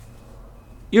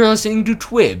You're listening to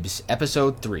Twibs,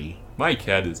 Episode 3. My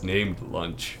cat is named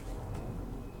Lunch.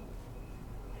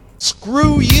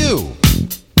 Screw you!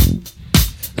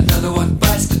 Another one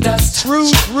bites the dust.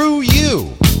 Screw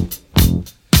you!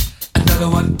 Another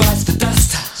one bites the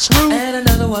dust. Screw- And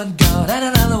another one gone, and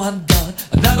another one gone.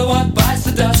 Another one bites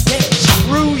the dust. Yeah.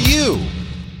 Screw you!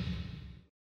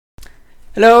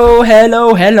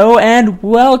 Hello, and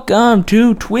welcome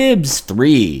to Twibs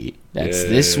 3. That's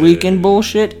This Week in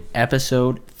Bullshit,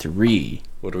 Episode 3.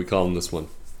 What are we calling this one?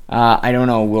 I don't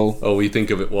know, we think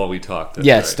of it while we talk. That's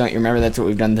Yes, right. don't you remember? That's what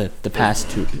we've done the past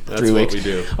That's 3 weeks. what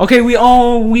we do. Okay,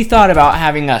 we thought about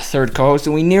having a third co-host,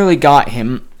 and we nearly got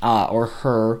him, or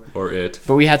her. Or it.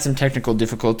 But we had some technical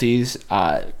difficulties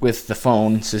with the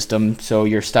phone system, so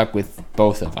you're stuck with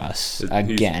both of us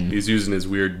again. He's using his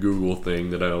weird Google thing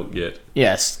that I don't get.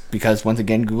 Yes, because once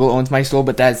again, Google owns my soul,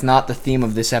 but that's not the theme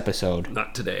of this episode.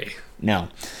 Not today. No.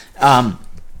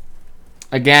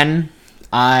 Again,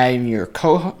 I'm your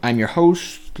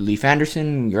host, Leif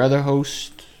Anderson. Your other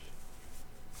host,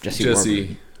 Jesse.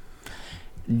 Jesse.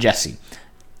 Jesse.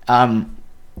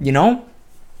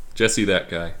 Jesse, that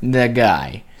guy. The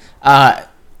guy.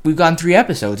 We've gone 3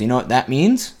 episodes. You know what that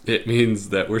means? It means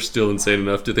that we're still insane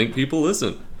enough to think people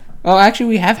listen. Well, actually,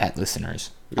 we have had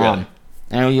listeners. Yeah.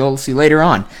 And you'll see later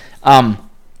on.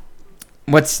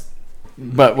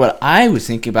 But what I was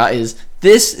thinking about is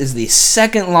this is the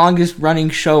second longest running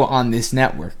show on this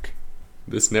network.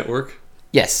 This network?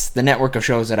 Yes, the network of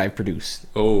shows that I produce.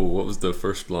 Oh, what was the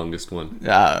first longest one?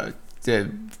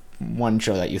 The one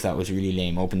show that you thought was really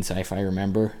lame, Open Sci-Fi,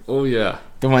 remember? Oh, yeah.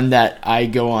 The one that I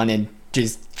go on and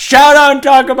just shout out and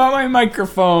talk about my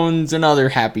microphones and other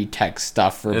happy tech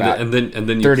stuff for about And then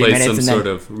you 30 play minutes some and then- sort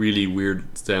of really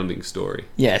weird sounding story.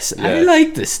 Yes, Yeah. I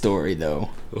like this story though.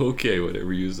 Okay,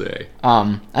 whatever you say.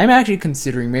 I'm actually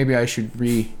considering maybe I should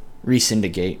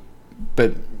re-syndicate,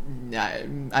 but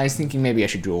I was thinking maybe I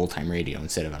should do old-time radio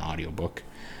instead of an audiobook.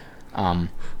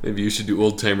 Maybe you should do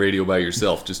old time radio by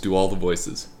yourself. Just do all the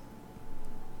voices.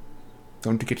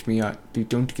 Don't give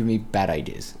me bad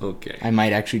ideas. Okay. I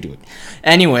might actually do it.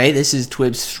 Anyway, this is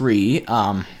Twibs 3.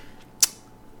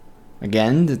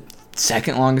 Again, the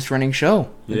second longest running show.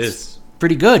 Yes.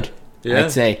 Pretty good, Yeah.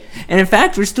 I'd say. And in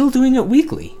fact, we're still doing it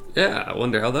weekly. Yeah, I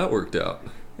wonder how that worked out.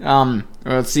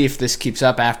 Let's see if this keeps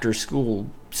up after school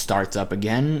starts up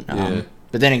again. Yeah.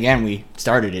 But then again, we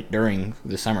started it during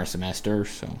the summer semester,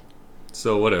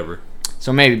 so Whatever.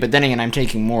 maybe. But then again, I'm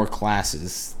taking more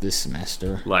classes this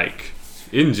semester. Like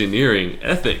engineering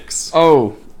ethics.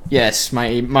 Oh, yes,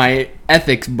 my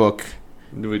ethics book.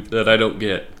 That I don't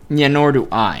get. Yeah, nor do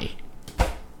I.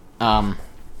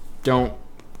 Don't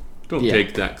Yeah.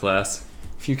 Take that class.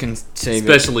 if you can save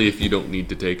Especially if you don't need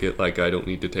to take it, like I don't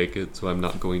need to take it, so I'm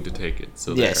not going to take it.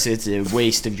 So Yes, there. it's a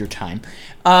waste of your time.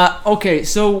 Okay,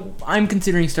 so I'm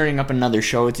considering starting up another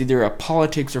show. It's either a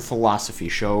politics or philosophy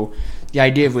show. The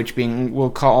idea of which being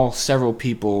we'll call several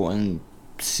people and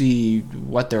see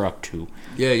what they're up to.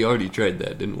 Yeah, you already tried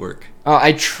that. Didn't work.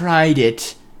 I tried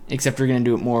it, except we're going to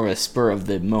do it more of a spur of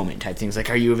the moment type things.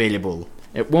 Like, are you available?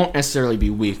 It won't necessarily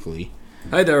be weekly.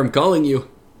 Hi there, I'm calling you.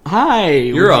 Hi!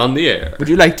 You're on the air. Would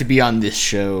you like to be on this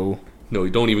show? No,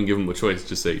 don't even give them a choice.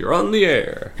 Just say, you're on the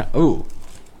air. Oh.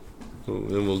 Oh,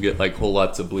 then we'll get like whole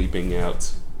lots of bleeping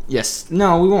outs. Yes.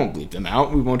 No, we won't bleep them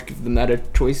out. We won't give them that a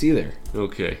choice either.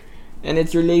 Okay. And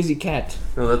it's your lazy cat.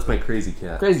 No, that's my crazy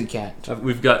cat. Crazy cat.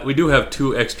 We do have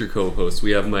 2 extra co-hosts. We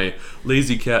have my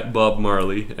lazy cat Bob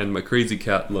Marley and my crazy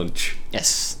cat Lunch.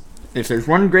 Yes. If there's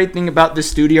one great thing about this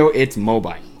studio, it's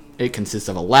mobile. It consists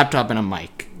of a laptop and a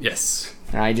mic. Yes.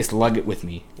 And I just lug it with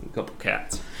me. And a couple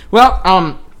cats. Well,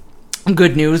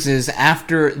 good news is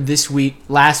after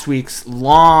last week's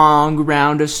long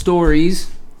round of stories,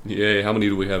 Yay, how many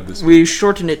do we have this week? we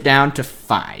shortened it down to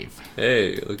 5.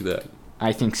 Hey, look at that.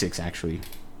 I think 6 actually.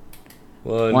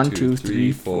 1, 2,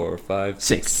 3, 4, 5,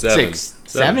 6, 7.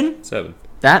 7? 7.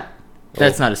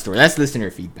 That's not a story. That's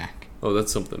listener feedback. Oh,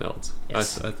 that's something else.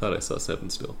 Yes. I thought I saw 7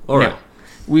 still. All right. No.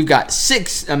 We've got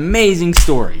 6 amazing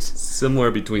stories. Somewhere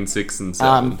between 6 and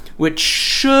 7. Which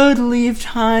should leave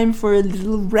time for a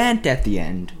little rant at the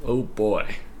end. Oh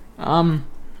boy.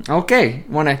 Okay.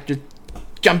 Want to just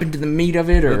jump into the meat of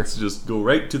it, or? Let's just go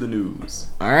right to the news.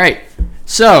 All right.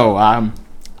 So, I'm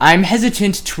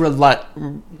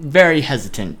very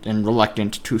hesitant and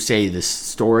reluctant to say this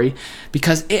story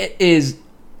because it is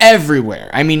everywhere.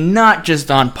 I mean, not just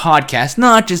on podcasts,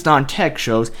 not just on tech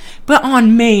shows, but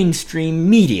on mainstream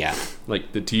media.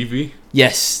 Like the TV?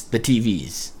 Yes, the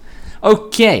TVs.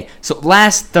 Okay, so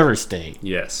last Thursday,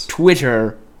 Yes.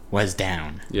 Twitter was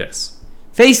down. Yes.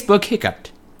 Facebook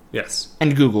hiccuped. Yes.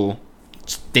 And Google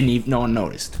no one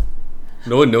noticed.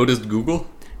 No one noticed Google?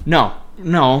 No.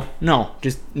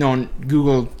 Just no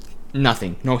Google,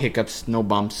 nothing. No hiccups, no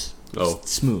bumps. Oh. Just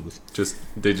smooth.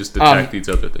 They just attack these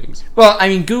other things. Well, I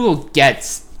mean, Google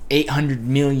gets 800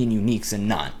 million uniques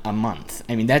a month.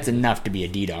 I mean, that's enough to be a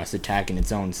DDoS attack in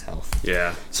its own self.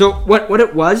 Yeah. So what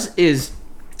it was is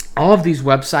all of these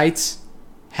websites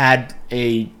had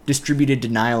a distributed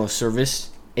denial of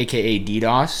service, aka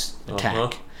DDoS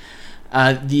attack.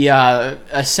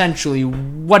 Essentially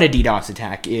what a DDoS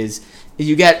attack is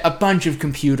you get a bunch of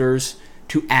computers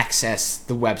to access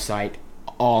the website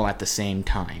all at the same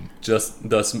time. Just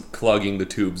thus clogging the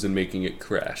tubes and making it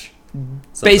crash. Something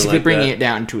Basically like bringing that. it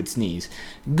down to its knees.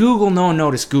 Google, no one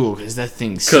noticed Google because that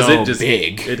thing's so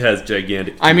big. It has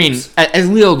gigantic tubes. I mean, as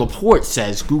Leo Laporte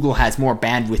says, Google has more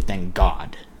bandwidth than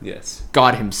God. Yes.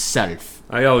 God himself.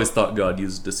 I always thought God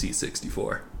used the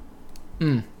C64.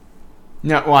 No,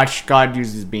 watch, God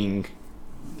uses Bing.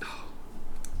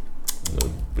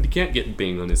 But he can't get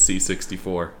Bing on his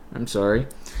C64. I'm sorry.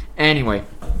 Anyway.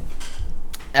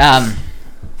 And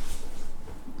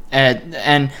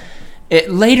it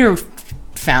later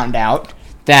found out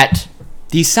that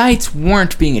these sites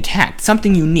weren't being attacked.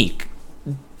 Something unique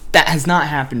that has not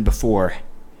happened before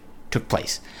took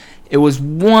place. It was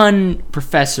one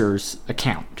professor's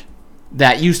account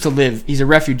that used to live, he's a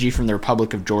refugee from the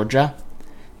Republic of Georgia,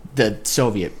 the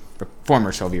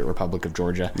former Soviet Republic of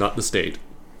Georgia. Not the state.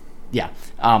 Yeah.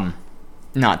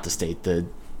 Not the state, the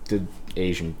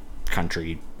Asian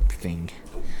country thing.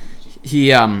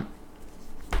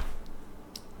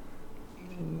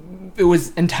 It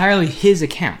was entirely his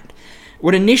account.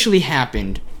 What initially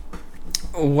happened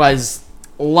was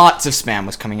lots of spam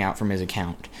was coming out from his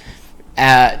account.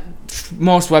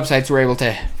 Most websites were able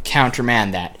to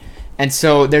countermand that. And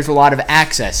so there's a lot of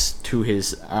access to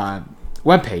his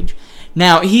webpage.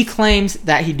 Now, he claims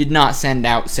that he did not send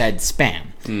out said spam.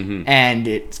 Mm-hmm. And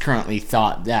it's currently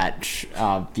thought that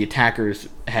the attackers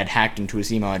had hacked into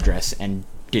his email address and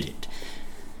did it.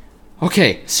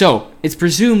 Okay, so it's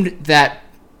presumed that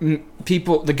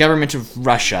the government of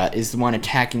Russia is the one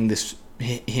attacking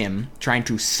him, trying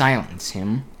to silence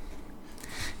him.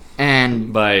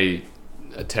 And by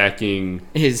attacking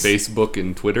his Facebook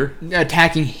and Twitter?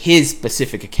 Attacking his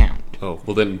specific account. Oh,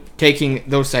 well then... Taking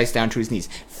those sites down to his knees.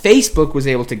 Facebook was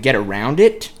able to get around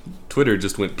it. Twitter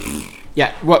just went...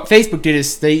 Yeah, what Facebook did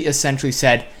is they essentially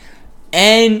said,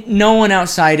 and no one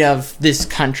outside of this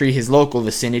country, his local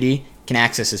vicinity, can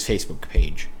access his Facebook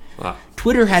page. Ah.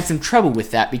 Twitter had some trouble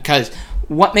with that because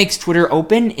what makes Twitter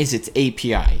open is its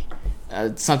API.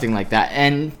 Something like that.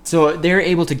 And so they're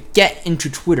able to get into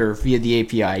Twitter via the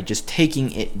API, just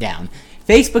taking it down.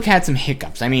 Facebook had some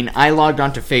hiccups. I mean, I logged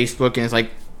onto Facebook and it's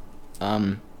like,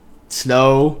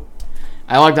 slow.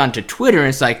 I logged onto Twitter and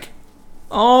it's like,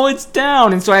 oh, it's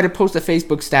down. And so I had to post a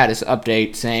Facebook status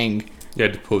update saying... You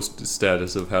had to post a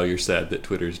status of how you're sad that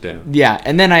Twitter's down. Yeah,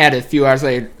 and then I had a few hours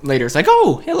later, it's like,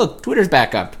 oh, hey, look, Twitter's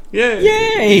back up. Yay!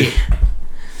 Yay!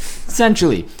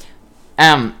 Essentially.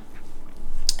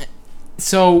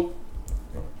 So,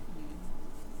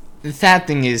 the sad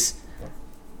thing is,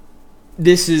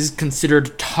 this is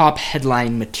considered top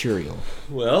headline material.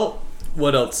 Well,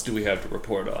 what else do we have to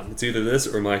report on? It's either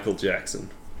this or Michael Jackson.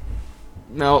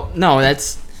 No,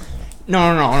 that's...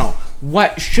 No.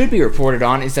 What should be reported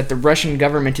on is that the Russian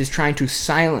government is trying to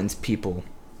silence people.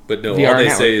 But no, via all our they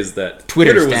network. say is that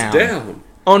Twitter's Twitter was down.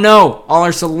 Oh no, all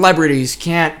our celebrities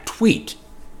can't tweet.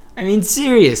 I mean,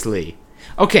 seriously.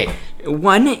 Okay,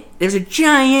 there's a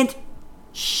giant,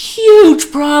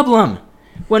 huge problem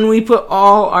when we put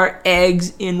all our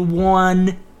eggs in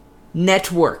one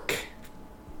network.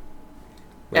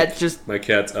 That's just... My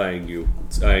cat's eyeing you.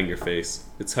 It's eyeing your face.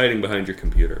 It's hiding behind your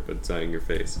computer, but it's eyeing your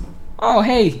face. Oh,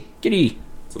 hey, kitty.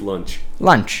 It's a lunch.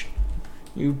 Lunch.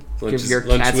 You give your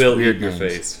cats will weird eat your names.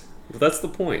 face. But that's the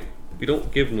point. We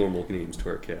don't give normal names to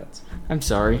our cats. I'm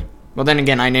sorry. Well, then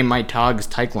again, I named my dogs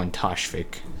Tycho and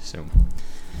Toshvik, so...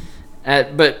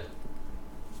 but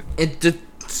the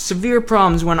severe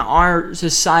problems when our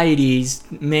society's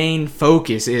main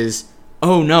focus is,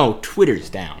 oh no, Twitter's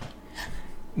down.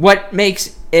 What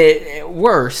makes it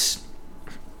worse,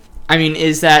 I mean,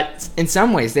 is that in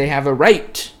some ways they have a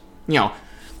right. You know,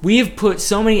 we have put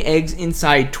so many eggs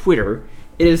inside Twitter.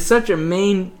 It is such a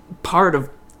main part of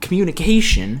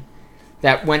communication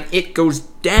that when it goes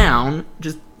down,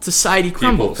 just society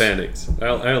crumbles. People panics. I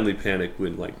only panic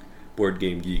when, like, Board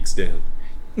Game Geek's down.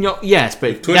 You know, yes,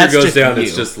 but If Twitter that's goes just down, you.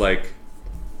 it's just like...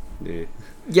 Eh.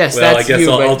 Yes, Well, that's I guess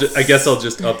you, I guess I'll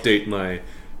just update my,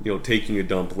 taking a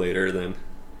dump later then.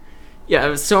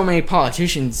 Yeah, so many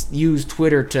politicians use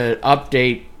Twitter to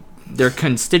update their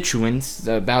constituents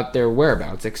about their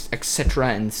whereabouts, etc.,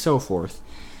 and so forth.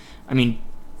 I mean,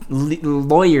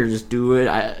 lawyers do it,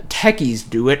 techies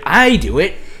do it, I do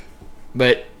it,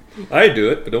 but I do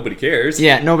it, but nobody cares.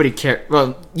 yeah, nobody cares.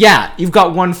 Well, yeah, you've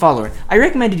got one follower. I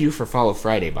recommended you for Follow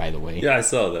Friday, by the way. Yeah, I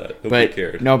saw that. Nobody but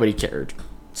cared. nobody cared.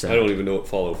 So I don't even know what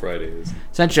Follow Friday is.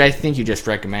 essentially, I think you just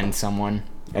recommend someone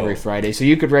every Friday. So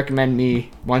you could recommend me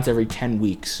once every 10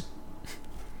 weeks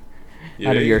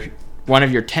out of Yay. one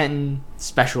of your 10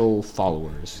 special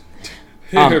followers.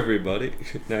 Hey, everybody.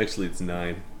 Actually, it's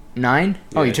 9. 9?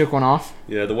 Oh, you Yeah. took one off?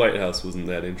 Yeah, the White House wasn't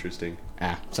that interesting.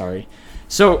 Ah, sorry.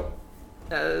 So,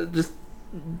 just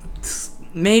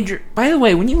major. By the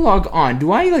way, when you log on,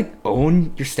 do I like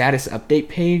own your status update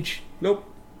page? Nope.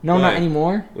 No, Why? not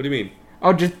anymore. What do you mean?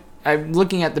 Oh, just I'm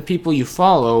looking at the people you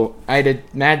follow. I'd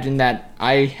imagine that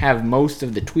I have most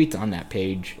of the tweets on that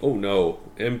page. Oh no,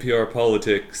 NPR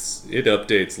Politics. It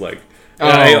updates like. Oh.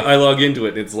 I log into it.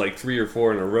 And it's like 3 or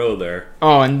 4 in a row there.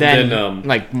 Oh, and then, Then,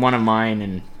 like one of mine,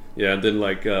 and Yeah, and then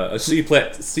like a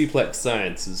Cplex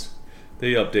Sciences.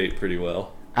 They update pretty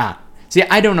well. see,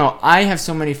 I don't know. I have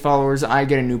so many followers. I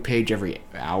get a new page every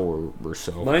hour or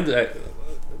so.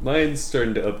 Mine's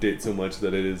starting to update so much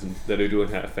that I do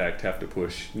in fact have to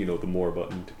push the more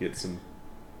button to get some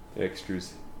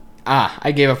extras.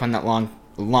 I gave up on that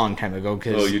a long time ago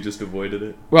because. Oh, you just avoided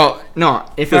it? Well, no.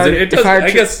 If 'Cause I it does-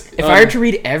 I guess, if I were to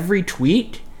read every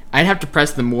tweet, I'd have to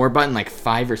press the more button like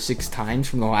 5 or 6 times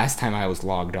from the last time I was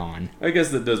logged on. I guess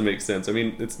that does make sense. I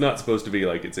mean, it's not supposed to be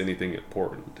like it's anything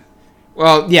important.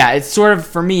 Well, yeah, it's sort of,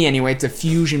 for me anyway, it's a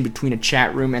fusion between a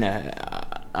chat room and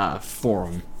a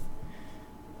forum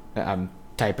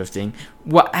type of thing.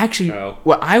 What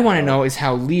I want to know is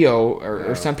how Leo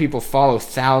or some people follow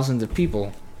thousands of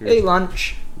people. Hey,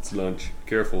 lunch. It's lunch.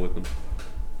 Careful with him.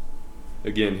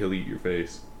 Again, he'll eat your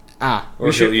face. Or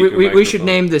Or he'll eat your we should microphone.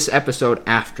 name this episode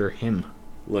after him.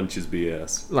 Lunch is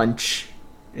BS. Lunch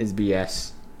is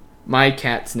BS. My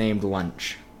cat's named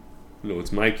Lunch. No,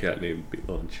 it's my cat named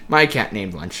Lunch. My cat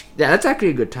named Lunch. Yeah, that's actually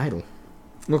a good title.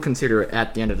 We'll consider it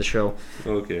at the end of the show.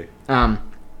 Okay.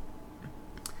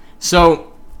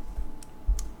 So,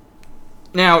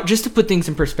 now, just to put things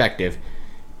in perspective,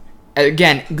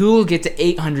 again, Google gets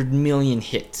 800 million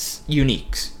hits,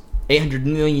 uniques. 800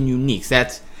 million uniques.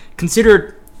 That's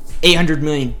considered 800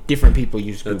 million different people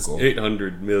use That's Google.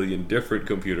 800 million different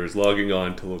computers logging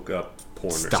on to look up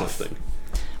porn Stuff. or something.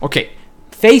 Okay,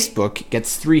 Facebook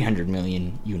gets 300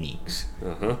 million uniques.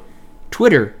 Uh-huh.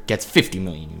 Twitter gets 50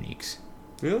 million uniques.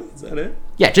 Really? Is that it?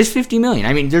 Yeah, just 50 million.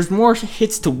 I mean, there's more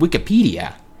hits to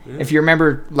Wikipedia. Yeah. If you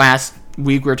remember last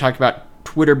week, we were talking about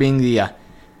Twitter being the...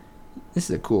 this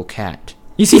is a cool cat.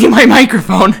 You see my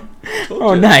microphone?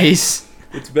 Oh, you. nice.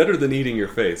 It's better than eating your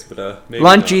face, but maybe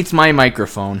Lunch not. eats my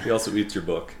microphone. He also eats your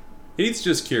book. He's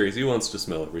just curious. He wants to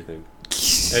smell everything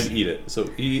and eat it. So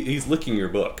he's licking your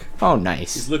book. Oh, He's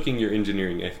nice. licking your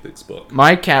engineering ethics book.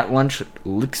 My cat Lunch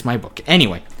licks my book.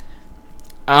 Anyway.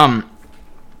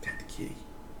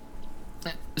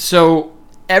 So,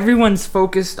 everyone's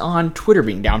focused on Twitter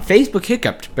being down. Facebook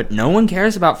hiccuped, but no one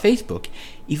cares about Facebook,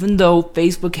 even though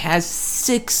Facebook has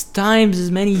 6 times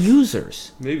as many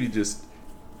users. Maybe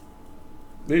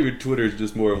Twitter's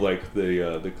just more of like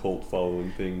the cult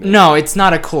following thing. No, it's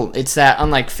not a cult. It's that,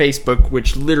 unlike Facebook,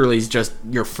 which literally is just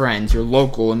your friends, your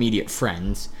local immediate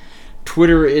friends,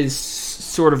 Twitter is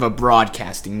sort of a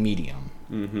broadcasting medium.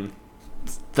 Mm-hmm.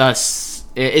 Thus,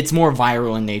 it's more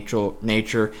viral in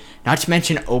nature. Not to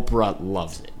mention, Oprah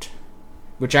loves it,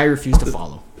 which I refuse to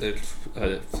follow.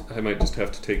 I might just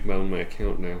have to take down my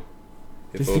account now.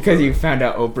 If Just because you found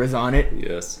out Oprah's on it?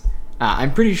 Yes.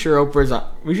 I'm pretty sure Oprah's on...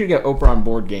 We should get Oprah on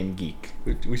Board Game Geek.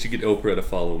 We should get Oprah to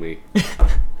follow me.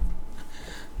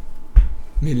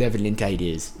 Malevolent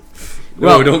ideas. No,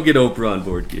 Well- don't get Oprah on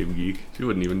Board Game Geek. She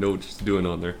wouldn't even know what she's doing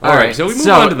on there. All right, shall we move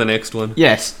so- on to the next one?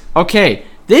 Yes. Okay.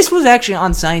 This was actually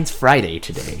on Science Friday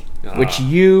today, which Ah.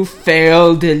 you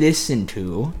failed to listen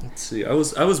to. Let's see. I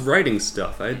was writing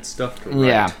stuff. I had stuff to write.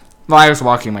 Yeah. Well, I was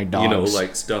walking my dogs. You know,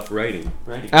 like stuff writing.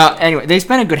 Anyway, they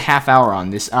spent a good half hour on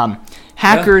this.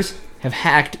 Hackers have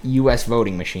hacked U.S.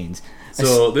 voting machines.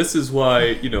 So this is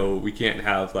why, we can't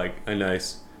have like a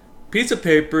nice piece of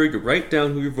paper, you write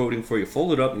down who you're voting for, you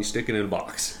fold it up and you stick it in a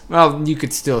box. Well, you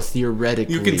could still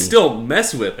theoretically... You can still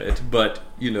mess with it, but,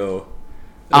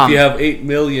 if you have 8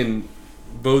 million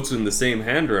votes in the same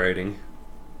handwriting...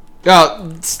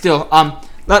 Still,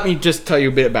 let me just tell you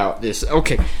a bit about this.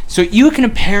 Okay, so you can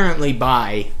apparently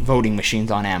buy voting machines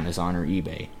on Amazon or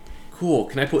eBay. Cool.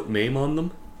 Can I put MAME on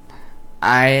them?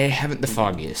 I haven't the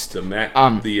foggiest.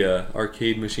 The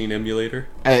arcade machine emulator?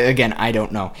 Again, I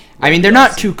don't know. I mean, they're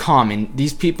not too common.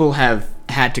 These people have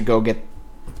had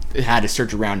to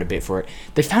search around a bit for it.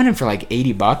 They found him for like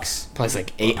 $80 plus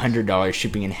like $800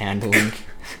 shipping and handling.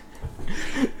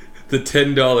 The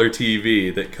 $10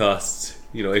 TV that costs,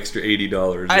 extra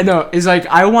 $80. I know. It's like,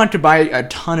 I want to buy a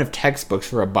ton of textbooks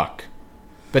for $1,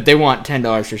 but they want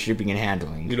 $10 for shipping and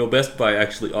handling. Best Buy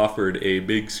actually offered a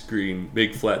big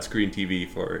flat screen TV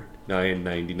for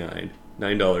 $9.99.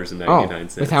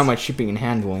 $9.99. With how much shipping and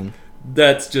handling?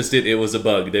 That's just it. It was a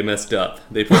bug. They messed up.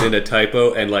 They put in a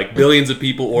typo, and like billions of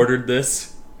people ordered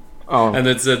this. Oh. And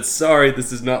then said, sorry,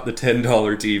 this is not the $10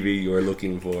 TV you're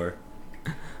looking for.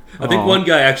 I think one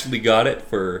guy actually got it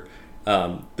for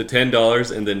the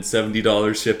 $10 and then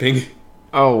 $70 shipping.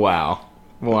 Oh, wow.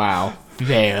 Wow.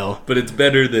 Fail. But it's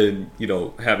better than,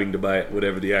 having to buy it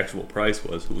whatever the actual price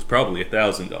was. It was probably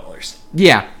 $1,000.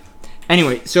 Yeah.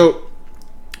 Anyway, so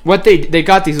what they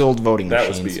got these old voting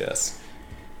machines. That was BS.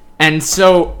 And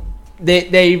so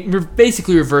they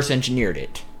basically reverse engineered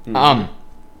it. Mm-hmm.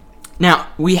 Now,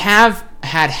 we have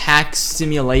had hack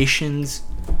simulations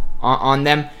on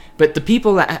them, but the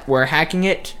people that were hacking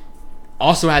it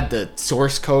also had the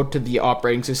source code to the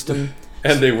operating system.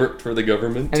 And they worked for the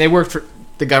government. And they worked for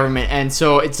the government, and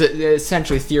so it's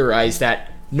essentially theorized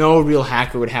that no real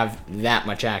hacker would have that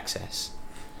much access.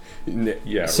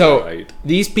 Yeah, so right.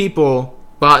 These people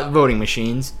bought voting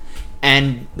machines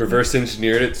and reverse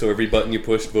engineered it so every button you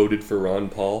pushed voted for Ron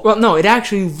Paul. Well, no, it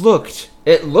actually looked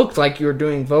like you were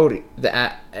doing voting.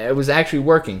 It was actually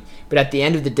working, but at the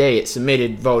end of the day, it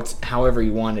submitted votes however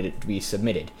you wanted it to be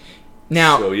submitted.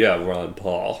 Now, so yeah, Ron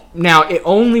Paul. Now, it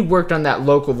only worked on that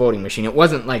local voting machine. It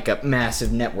wasn't like a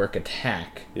massive network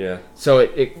attack. Yeah. So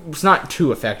it was not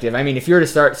too effective. I mean, if you were to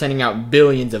start sending out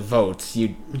billions of votes,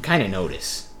 you'd kind of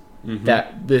notice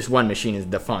that this one machine is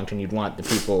defunct, and you'd want the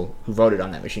people who voted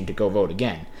on that machine to go vote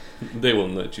again. They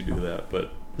wouldn't let you do that,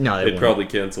 but no, they'd probably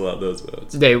cancel out those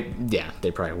votes. They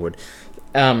probably would.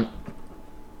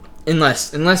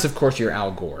 Unless of course you're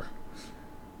Al Gore.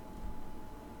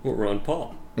 Or Ron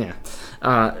Paul. Yeah.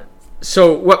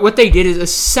 So what they did is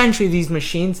essentially these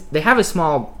machines, they have a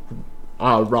small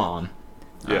ROM,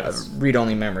 yes,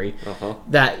 read-only memory,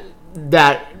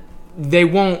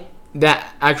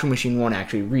 that actual machine won't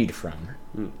actually read from.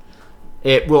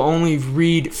 It will only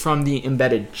read from the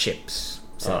embedded chips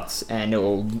sets, and it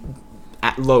will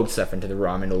load stuff into the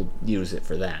ROM, and it'll use it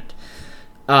for that.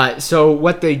 So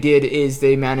what they did is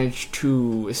they managed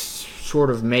to sort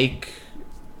of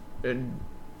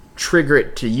trigger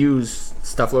it to use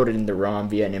stuff loaded in the ROM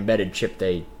via an embedded chip.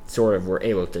 They sort of were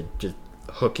able to just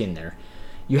hook in there.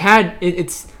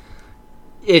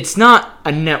 It's not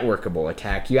a networkable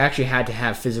attack. You actually had to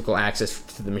have physical access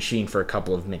to the machine for a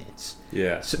couple of minutes.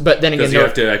 Yeah. So, but then again, because you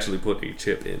have to actually put a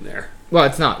chip in there. Well,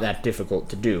 it's not that difficult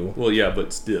to do. Well, yeah,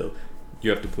 but still,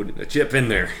 you have to put a chip in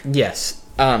there. Yes.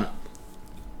 And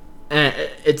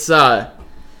it's but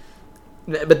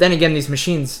then again, these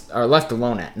machines are left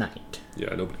alone at night.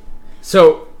 Yeah, nobody.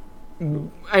 So,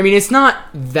 I mean, it's not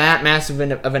that massive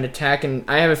of an attack, and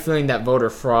I have a feeling that voter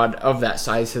fraud of that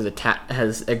size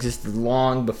has existed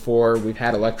long before we've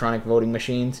had electronic voting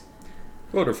machines.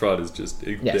 Voter fraud is just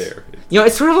there.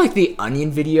 It's sort of like the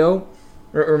Onion video.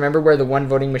 Remember where the one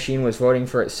voting machine was voting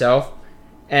for itself,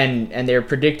 and they were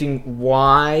predicting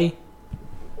why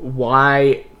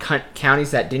counties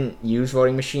that didn't use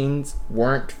voting machines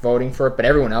weren't voting for it, but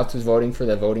everyone else was voting for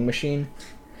the voting machine.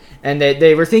 And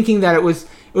they were thinking that it was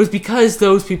because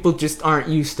those people just aren't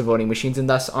used to voting machines and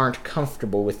thus aren't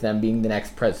comfortable with them being the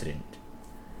next president.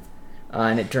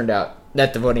 And it turned out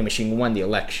that the voting machine won the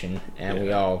election, and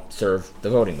we all serve the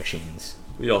voting machines.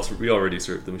 We already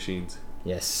serve the machines.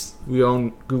 Yes,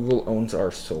 Google owns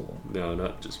our soul. No,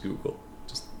 not just Google,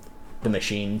 just the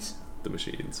machines. The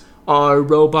machines. Our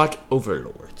robot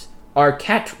overlords. Our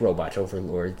cat robot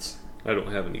overlords. I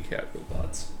don't have any cat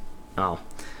robots. Oh.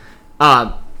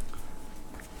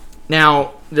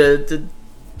 Now the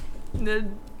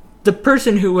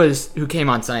person who came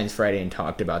on Science Friday and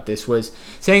talked about this was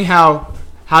saying how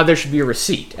there should be a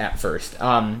receipt at first.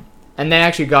 And they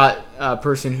actually got a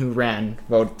person who ran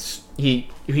votes.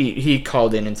 He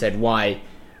called in and said why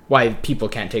people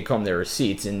can't take home their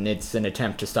receipts, and it's an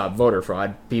attempt to stop voter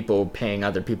fraud, people paying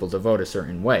other people to vote a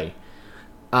certain way.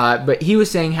 But he was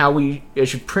saying how we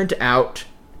should print out,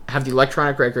 have the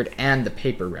electronic record and the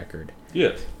paper record.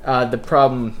 Yes. The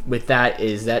problem with that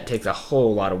is that takes a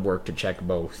whole lot of work to check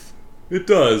both. It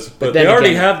does, but they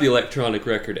already have the electronic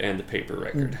record and the paper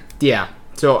record. Yeah,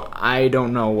 so I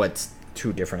don't know what's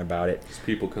too different about it. There's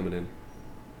people coming in.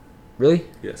 Really?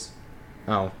 Yes.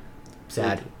 Oh,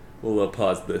 sad. We'll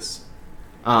pause this.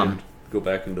 And go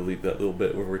back and delete that little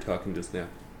bit where we're talking just now.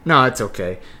 No, it's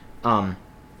okay.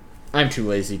 I'm too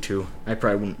lazy to. I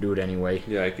probably wouldn't do it anyway.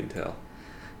 Yeah, I can tell.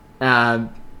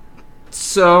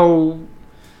 So,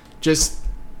 just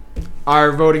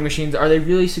our voting machines, are they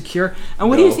really secure? And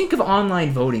what do you No. think of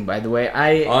online voting, by the way?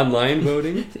 Online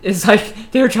voting? It's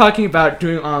like, they were talking about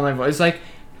doing online voting. It's like,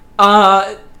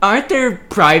 aren't there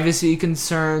privacy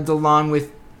concerns along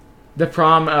with the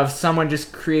problem of someone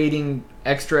just creating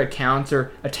extra accounts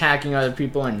or attacking other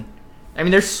people? And I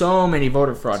mean, there's so many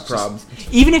voter fraud problems.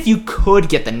 Even if you could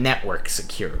get the network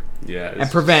secure Yeah, it's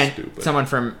and prevent stupid. someone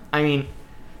from, I mean,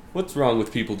 What's wrong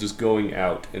with people just going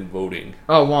out and voting?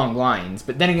 long lines.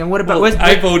 But then again, what about... Well,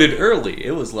 I voted early.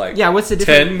 It was like what's the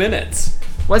difference? 10 minutes.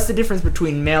 What's the difference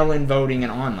between mail-in voting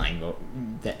and online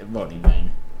voting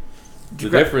then? The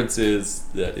difference is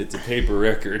that it's a paper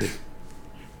record.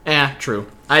 True.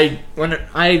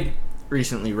 I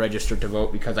recently registered to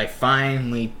vote because I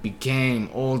finally became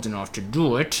old enough to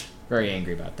do it. Very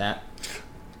angry about that.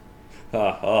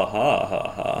 Ha ha ha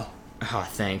ha ha. Oh,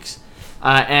 thanks.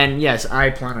 And yes,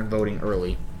 I plan on voting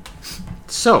early.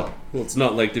 So, Well, it's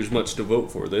not like there's much to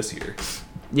vote for this year.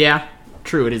 yeah,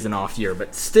 true, it is an off year,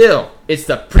 but still, it's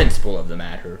the principle of the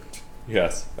matter.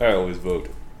 Yes, I always vote.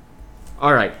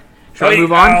 Alright, shall we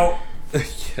move on?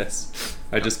 Yes.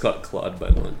 I just got clawed by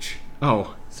lunch.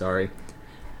 Oh, sorry.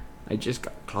 I just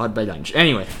got clawed by lunch.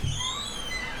 Anyway.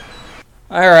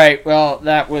 Alright, well,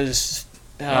 that was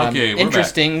Okay, we're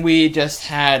interesting. We just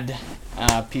had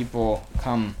people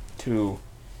come to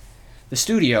the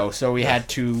studio, so we had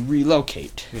to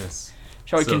relocate. Yes.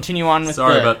 Shall we So, continue on with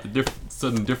Sorry about the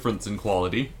sudden difference in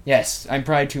quality. Yes, I'm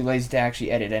probably too lazy to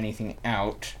actually edit anything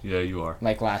out, Yeah, you are.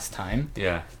 like last time.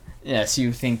 Yeah. Yes,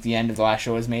 you think the end of the last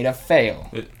show was made of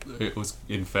fail. It was,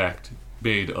 in fact,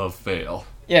 made of fail.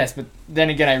 Yes, but then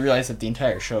again, I realized that the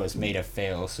entire show is made of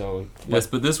fail, so... Yes,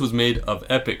 but this was made of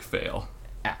epic fail.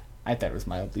 I thought it was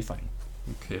mildly funny.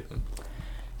 Okay, then.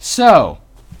 So,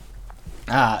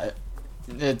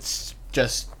 it's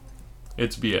just...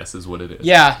 It's BS is what it is.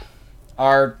 Yeah,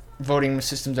 our voting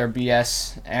systems are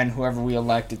BS, and whoever we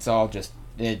elect, it's all just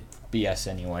BS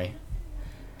anyway.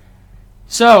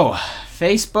 So,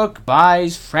 Facebook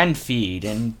buys FriendFeed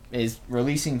and is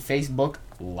releasing Facebook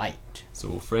Lite.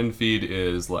 So friend feed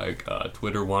is like a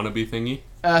Twitter wannabe thingy.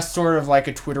 Sort of like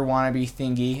a Twitter wannabe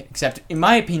thingy, except in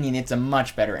my opinion, it's a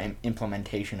much better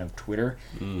implementation of Twitter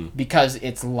because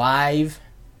it's live.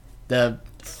 The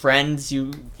friends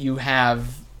you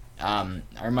have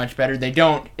are much better.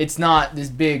 It's not this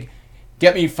big,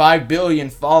 get me 5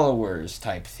 billion followers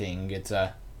type thing.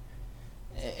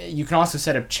 You can also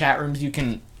set up chat rooms. You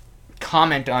can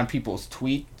comment on people's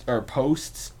tweets or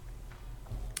posts.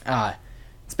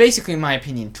 It's basically, in my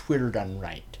opinion, Twitter done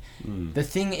right. The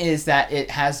thing is that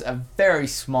it has a very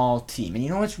small team. And you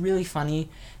know what's really funny?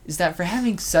 Is that for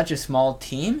having such a small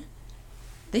team,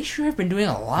 they sure have been doing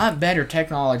a lot better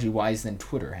technology-wise than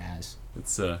Twitter has.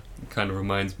 It kind of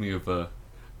reminds me of a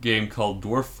game called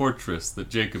Dwarf Fortress that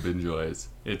Jacob enjoys.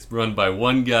 It's run by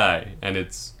one guy, and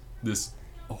it's this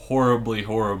horribly,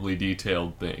 horribly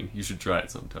detailed thing. You should try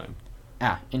it sometime.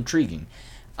 Intriguing.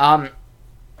 But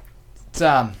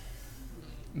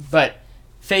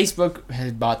Facebook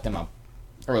had bought them up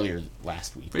earlier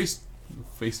last week.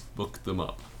 Facebook them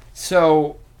up.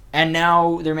 So, and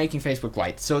now they're making Facebook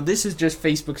Lite. So this is just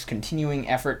Facebook's continuing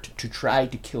effort to try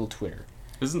to kill Twitter.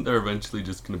 Isn't there eventually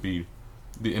just going to be...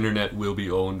 The internet will be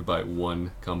owned by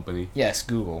one company? Yes,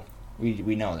 Google. We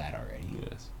know that already.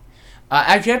 Yes.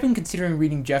 Actually, I've been considering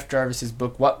reading Jeff Jarvis's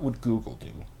book, What Would Google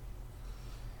Do?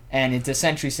 And it's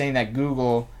essentially saying that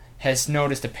Google has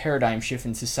noticed a paradigm shift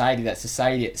in society that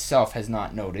society itself has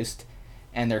not noticed,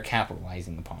 and they're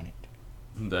capitalizing upon it.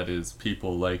 That is,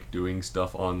 people like doing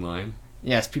stuff online?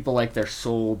 Yes, people like their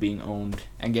soul being owned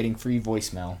and getting free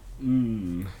voicemail.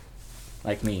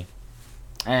 Like me.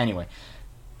 Anyway.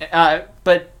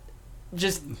 But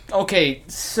just, okay,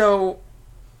 so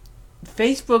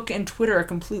Facebook and Twitter are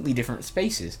completely different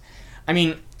spaces. I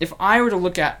mean, if I were to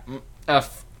look at,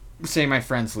 say, my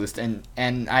friends list, and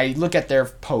I look at their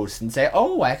posts and say,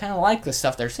 oh, I kind of like the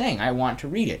stuff they're saying, I want to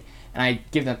read it, and I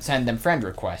send them friend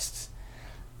requests,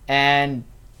 and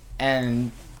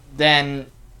then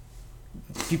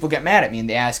people get mad at me and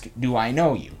they ask, do I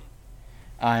know you?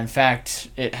 In fact,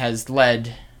 it has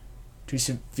led to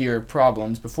severe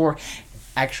problems before.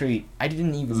 Actually, I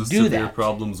didn't even Is it do severe that.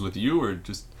 problems with you, or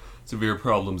just severe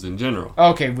problems in general?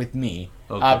 Okay, with me.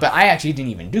 Okay. But I actually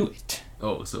didn't even do it.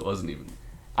 Oh, so it wasn't even...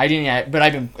 I didn't, but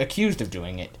I've been accused of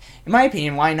doing it. In my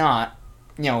opinion, why not?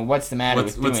 You know, what's the matter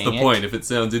with doing it? What's the point if it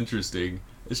sounds interesting?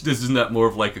 Isn't that more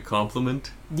of like a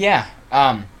compliment? Yeah,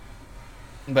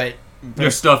 but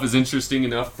Your stuff is interesting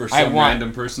enough for some want-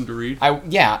 random person to read?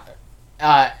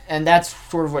 And that's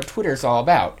sort of what Twitter's all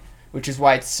about, which is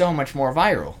why it's so much more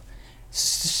viral.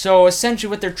 So essentially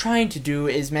what they're trying to do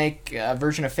is make a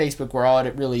version of Facebook where all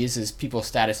it really is people's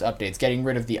status updates, getting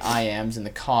rid of the IMs and the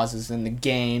causes and the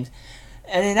games.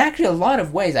 And in actually a lot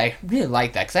of ways, I really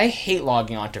like that, because I hate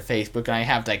logging onto Facebook, and I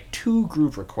have like 2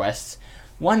 group requests,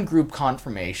 1 group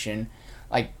confirmation,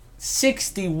 like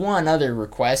 61 other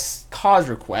requests, cause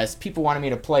requests, people wanted me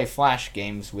to play Flash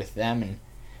games with them, and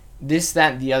this,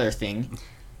 that, and the other thing.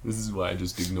 This is why I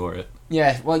just ignore it.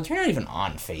 Yeah, well, you're not even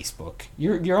on Facebook.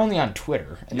 You're only on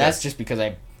Twitter, and Yes. that's just because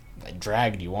I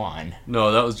dragged you on.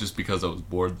 No, that was just because I was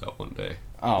bored that one day.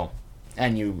 Oh,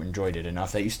 and you enjoyed it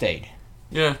enough that you stayed.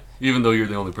 Yeah, even though you're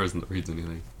the only person that reads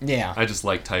anything. Yeah, I just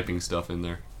like typing stuff in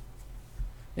there,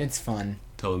 it's fun.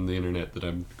 telling the internet that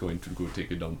I'm going to go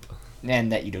take a dump.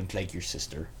 And that you don't like your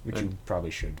sister, which you And-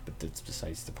 probably should, but that's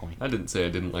besides the point. I didn't say I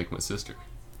didn't like my sister.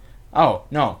 Oh,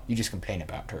 no, you just complain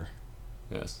about her.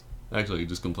 Yes. Actually, I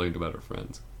just complained about her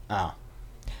friends. Oh.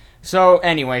 So,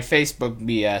 anyway, Facebook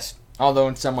BS. Although,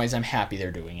 in some ways, I'm happy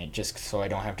they're doing it, just so I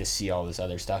don't have to see all this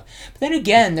other stuff. But then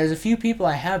again, there's a few people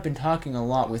I have been talking a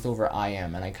lot with over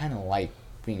IM, and I kind of like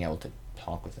being able to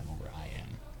talk with them over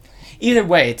IM. Either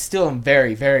way, it's still a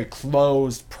very, very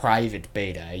closed, private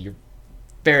beta. You're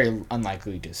very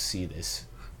unlikely to see this.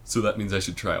 So that means I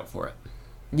should try out for it.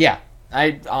 Yeah,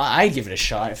 I'd give it a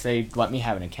shot if they let me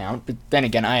have an account, but then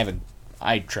again,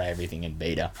 I try everything in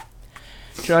beta.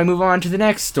 Shall I move on to the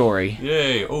next story?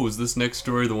 Yay! Oh, is this next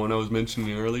story the one I was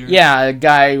mentioning earlier? Yeah, a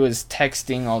guy was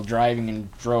texting while driving and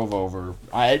drove over.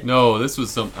 No, this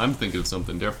was I'm thinking of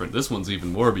something different. This one's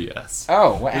even more BS.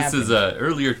 Oh, what This happened? is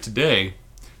earlier today,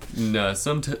 in,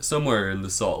 somewhere in the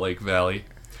Salt Lake Valley,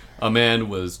 a man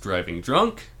was driving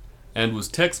drunk and was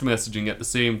text messaging at the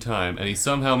same time, and he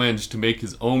somehow managed to make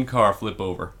his own car flip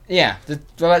over. Yeah, well,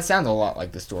 that sounds a lot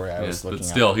like the story I was Yes, looking but at.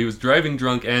 still, he was driving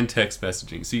drunk and text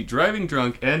messaging. See, driving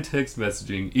drunk and text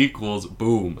messaging equals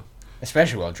boom.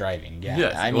 Especially while driving, yeah.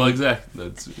 Yes, I well, mean, exactly.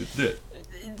 That's it.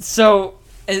 So,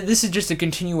 this is just a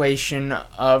continuation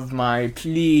of my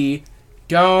plea.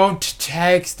 Don't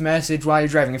text message while you're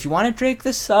driving. If you want to take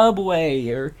the subway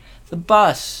or the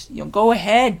bus, go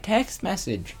ahead, text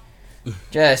message.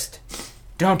 Just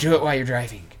don't do it while you're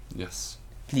driving. Yes.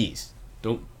 Please.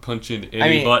 Don't punch in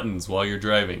any buttons while you're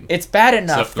driving. It's bad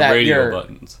enough Except the that radio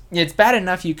buttons. It's bad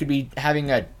enough you could be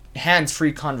having a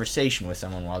hands-free conversation with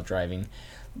someone while driving,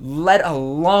 let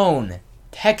alone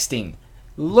texting,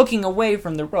 looking away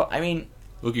from the road. I mean,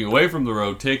 Looking away from the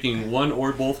road, taking one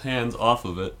or both hands off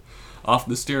of it, off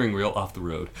the steering wheel, off the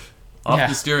road, off Yeah.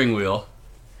 the steering wheel,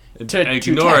 To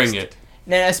ignoring text. it.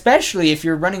 now, especially if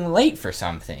you're running late for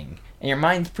something and your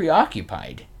mind's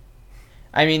preoccupied.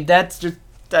 I mean, that's just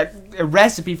a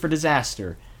recipe for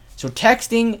disaster. So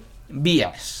texting,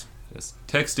 BS. Yes.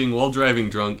 Texting while driving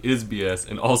drunk is BS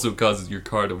and also causes your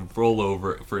car to roll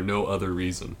over for no other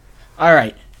reason. All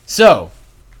right, so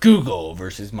Google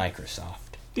versus Microsoft.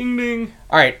 Ding ding.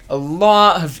 All right, a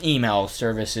lot of email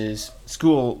services,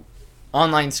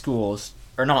 online schools,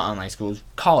 or not online schools,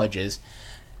 colleges,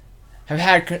 have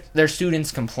had their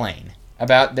students complain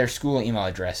about their school email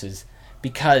addresses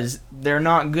because they're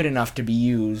not good enough to be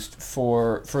used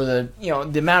for the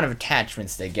the amount of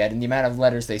attachments they get and the amount of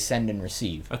letters they send and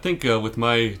receive. I think with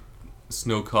my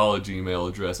Snow College email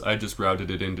address, I just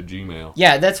routed it into Gmail.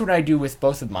 Yeah, that's what I do with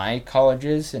both of my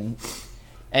colleges and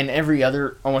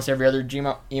almost every other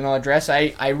Gmail email address.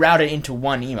 I route it into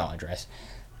one email address.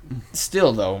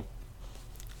 Still, though,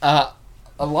 a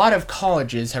lot of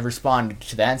colleges have responded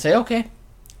to that and say,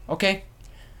 okay,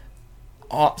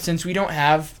 since we don't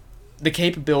have the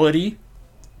capability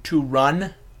to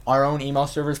run our own email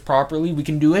servers properly, we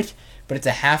can do it, but it's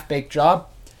a half-baked job,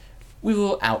 we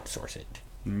will outsource it.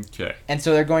 Okay. And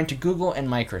so they're going to Google and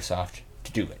Microsoft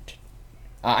to do it.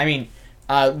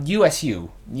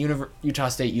 USU, Utah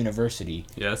State University,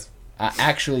 Yes.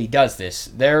 actually does this.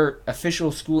 Their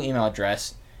official school email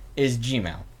address is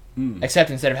Gmail. Except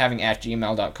instead of having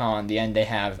 @gmail.com, on the end they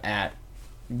have at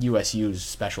USU's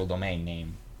special domain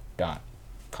name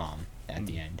 .com at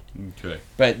the end. Okay.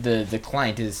 But the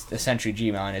client is essentially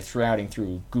Gmail, and it's routing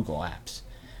through Google Apps.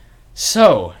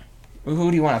 So, who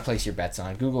do you want to place your bets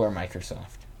on, Google or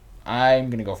Microsoft? I'm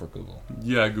going to go for Google.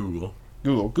 Yeah, Google.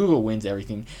 Google wins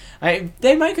everything.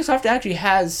 Microsoft actually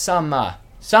has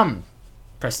some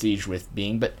prestige with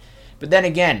Bing, but then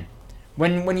again,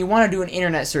 when you want to do an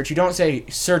internet search, you don't say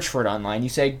search for it online, you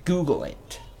say Google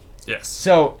it. Yes.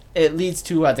 So it leads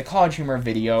to the College Humor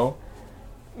video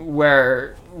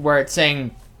where it's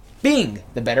saying Bing,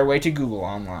 the better way to Google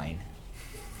online.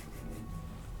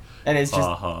 And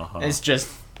it's just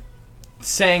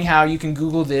saying how you can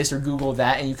Google this or Google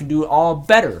that, and you can do it all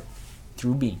better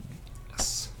through Bing.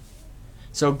 Yes.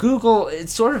 So Google,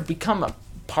 it's sort of become a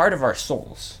part of our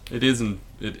souls. It isn't.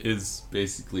 It is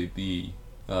basically the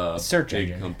Search big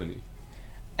engine. company.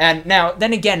 And now,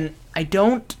 then again, I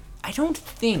don't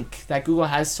think that Google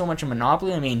has so much a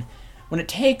monopoly. I mean, when it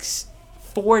takes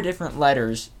 4 different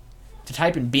letters to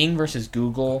type in Bing versus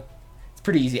Google, it's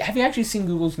pretty easy. Have you actually seen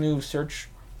Google's new search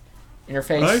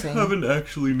interface thing?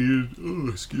 actually needed. Oh,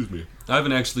 excuse me. I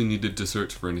haven't actually needed to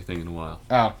search for anything in a while.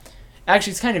 Oh.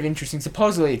 Actually, it's kind of interesting.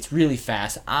 Supposedly, it's really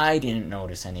fast. I didn't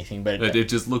notice anything, but... It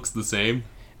just looks the same.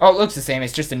 Oh, it looks the same.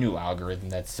 It's just a new algorithm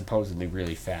that's supposedly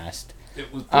really fast.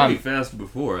 It was pretty fast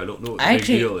before. I don't know what the I big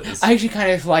deal is. actually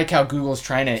kind of like how Google's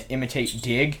trying to imitate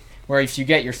Dig, where if you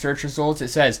get your search results, it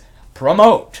says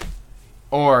promote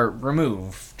or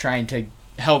remove, trying to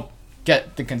help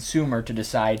get the consumer to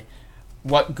decide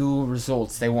what Google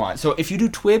results they want. So if you do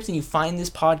Twibs and you find this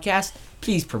podcast,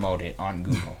 please promote it on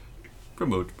Google.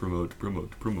 Promote.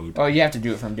 Oh, you have to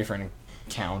do it from different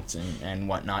accounts and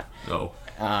whatnot. Oh.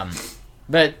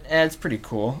 But it's pretty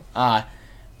cool.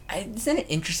 Isn't it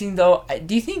interesting, though?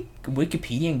 Do you think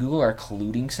Wikipedia and Google are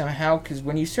colluding somehow? Because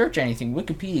when you search anything,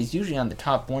 Wikipedia is usually on the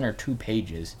top 1 or 2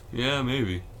 pages. Yeah,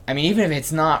 maybe. I mean, even if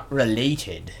it's not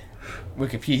related,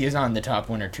 Wikipedia is on the top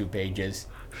 1 or 2 pages.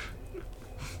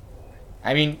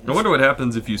 I mean... I wonder what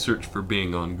happens if you search for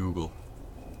Bing on Google.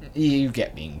 You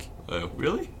get Bing.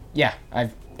 Really? Yeah,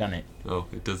 I've done it. Oh,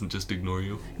 it doesn't just ignore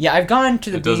you? Yeah, I've gone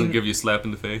to the It doesn't Bing... give you a slap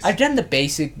in the face? I've done the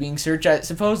basic Bing search.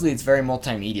 Supposedly it's very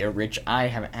multimedia rich. I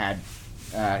haven't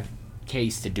had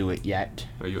case to do it yet.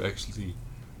 Are you actually...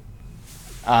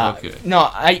 Okay. No,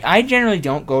 I generally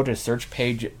don't go to search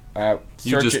page.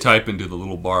 You just type into the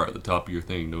little bar at the top of your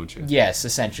thing, don't you? Yes,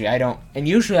 essentially. I don't... And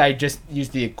usually I just use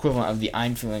the equivalent of the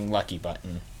I'm feeling lucky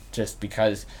button. Just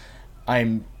because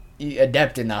I'm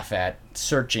adept enough at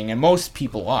searching, and most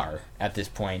people are at this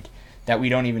point, that we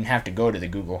don't even have to go to the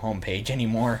Google homepage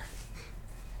anymore.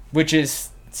 Which is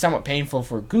somewhat painful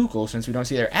for Google since we don't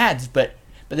see their ads, but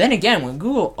then again, when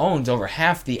Google owns over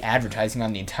half the advertising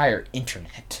on the entire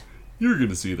internet... You're going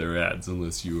to see their ads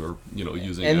unless you are,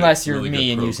 using Unless you're really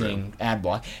me good and program. using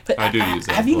AdBlock. But I do use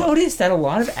Have you AdBlock. noticed that a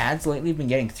lot of ads lately have been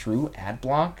getting through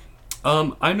AdBlock?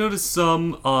 I noticed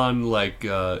some on,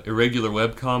 Irregular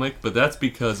Webcomic, but that's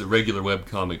because Irregular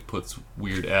Webcomic puts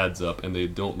weird ads up and they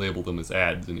don't label them as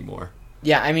ads anymore.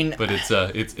 Yeah, I mean... But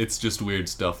it's just weird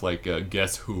stuff like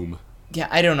Guess Whom Yeah,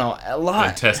 I don't know. A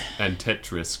lot. and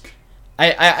Tetrisk.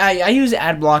 I use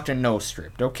AdBlock and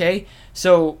NoScript, okay?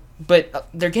 So, but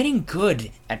they're getting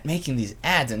good at making these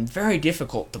ads and very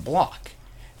difficult to block.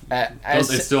 Don't they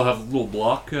still have a little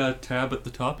block tab at the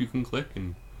top you can click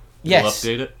and Yes,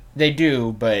 update it? they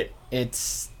do, but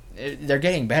they're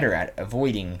getting better at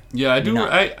avoiding... Yeah, I do.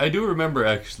 Not- I do remember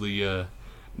actually.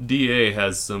 DA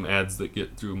has some ads that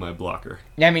get through my blocker.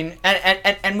 Yeah, I mean,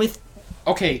 and with...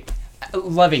 Okay, I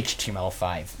love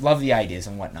HTML5. Love the ideas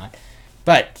and whatnot.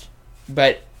 But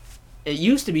it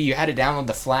used to be you had to download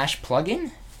the Flash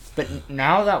plugin, but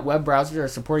now that web browsers are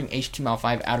supporting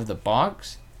HTML5 out of the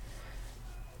box,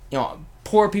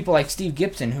 poor people like Steve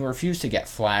Gibson who refuse to get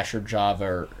Flash or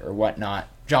Java or whatnot,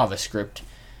 JavaScript,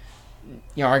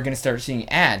 are going to start seeing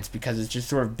ads because it's just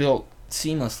sort of built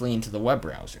seamlessly into the web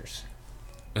browsers.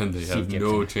 And they have Steve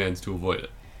no Gibson. chance to avoid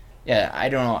it. Yeah, I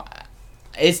don't know.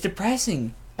 It's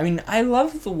depressing. I mean, I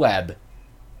love the web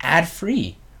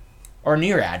ad-free. Or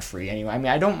near ad-free, anyway. I mean,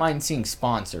 I don't mind seeing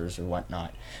sponsors or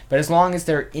whatnot. But as long as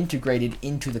they're integrated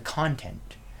into the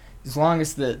content. As long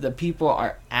as the people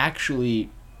are actually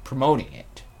promoting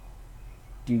it.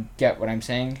 Do you get what I'm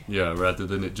saying? Yeah, rather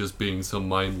than it just being some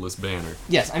mindless banner.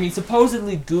 Yes, I mean,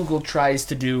 supposedly Google tries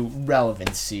to do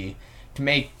relevancy to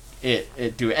make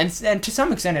it do it. And to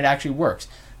some extent, it actually works.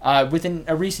 Within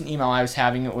a recent email I was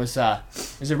having, it was a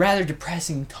rather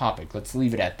depressing topic. Let's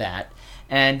leave it at that.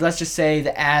 And let's just say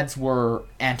the ads were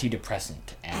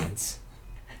antidepressant ads.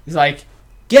 It's like,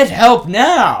 get help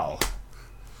now!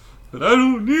 But I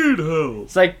don't need help.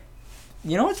 It's like,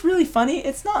 what's really funny?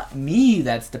 It's not me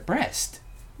that's depressed.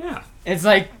 Yeah. It's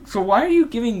like, so why are you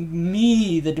giving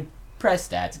me the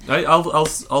depressed ads?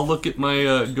 I'll look at my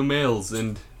Gmails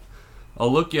and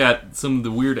I'll look at some of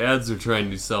the weird ads they're trying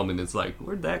to sell me, and it's like,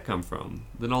 where'd that come from?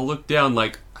 Then I'll look down,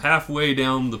 halfway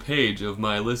down the page of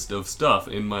my list of stuff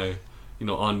in my,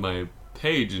 on my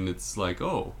page, and it's like,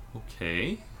 oh,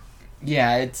 okay.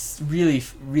 Yeah, it's really,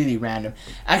 really random.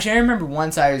 Actually, I remember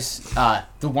once I was,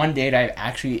 the one date I've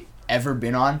actually ever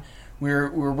been on, we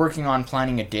were working on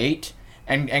planning a date,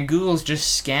 and Google's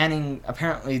just scanning,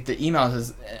 apparently, the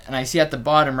emails, and I see at the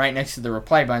bottom, right next to the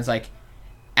reply button, it's like,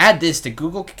 add this to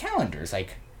Google Calendar. It's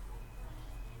like,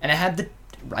 and it had the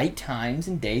right times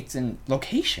and dates and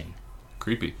location.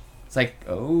 Creepy. It's like,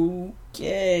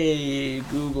 okay,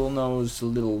 Google knows a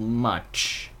little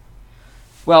much.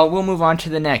 Well, we'll move on to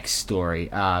the next story.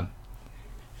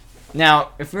 Now,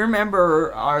 if you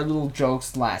remember our little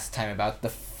jokes last time about the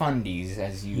fundies,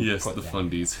 as you Yes, put the them.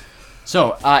 fundies,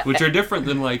 So, which are different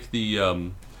than like the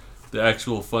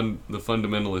actual the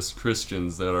fundamentalist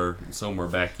Christians that are somewhere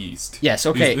back east. Yes,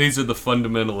 okay. These are the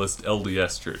fundamentalist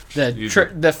LDS church.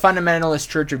 the Fundamentalist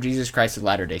Church of Jesus Christ of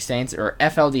Latter-day Saints, or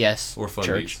FLDS Or fundies.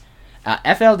 Church.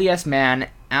 FLDS man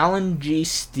Alan G.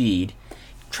 Steed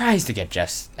tries to get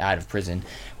Jeff out of prison.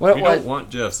 We don't want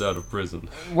Jeffs out of prison.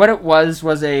 What it was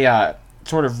a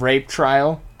sort of rape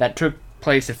trial that took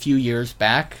place a few years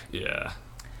back, Yeah.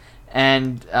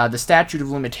 and the statute of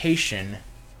limitation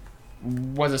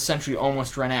was essentially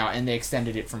almost run out, and they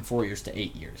extended it from 4 years to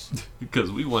 8 years.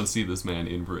 Because we want to see this man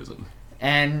in prison.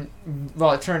 And,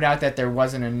 well, it turned out that there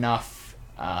wasn't enough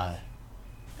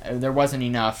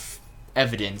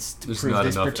evidence to There's prove not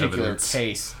this enough particular evidence.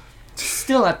 case.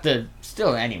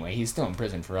 Anyway, he's still in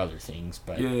prison for other things,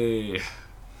 but... Yay.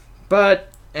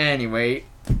 But, anyway,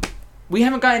 we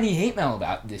haven't got any hate mail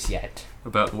about this yet.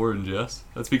 About Warren Jeffs?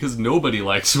 That's because nobody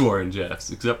likes Warren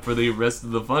Jeffs, except for the rest of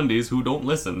the fundies who don't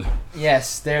listen.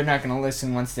 Yes, they're not going to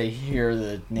listen once they hear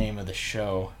the name of the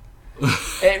show.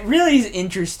 It really is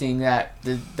interesting that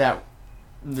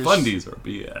Fundies are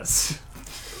BS.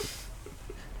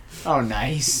 Oh,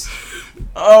 nice.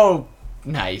 Oh,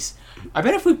 nice. I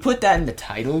bet if we put that in the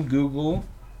title, Google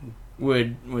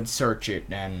would search it,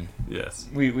 and Yes.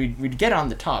 we'd get on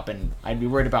the top, and I'd be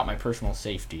worried about my personal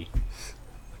safety.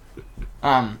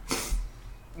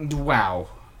 Wow.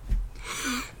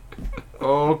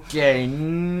 Okay,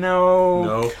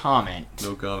 no comment.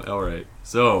 No comment. Alright.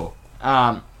 So,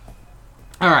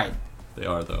 Alright, they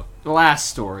are, though. the last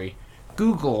story.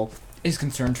 Google is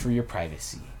concerned for your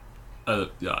privacy.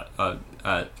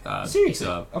 Seriously,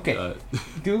 okay.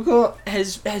 Google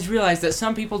has realized that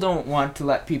some people don't want to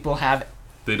let people have...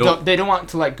 They don't want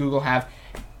to let Google have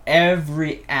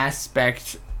every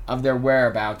aspect of their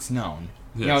whereabouts known.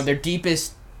 Yes. You know, their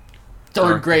deepest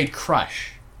third grade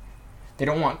crush. They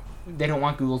don't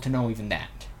want Google to know even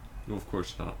that. Of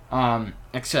course not.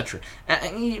 Etc.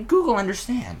 Google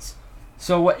understands.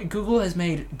 So what Google has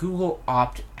made Google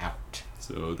opt out.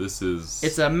 So this is...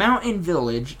 It's a mountain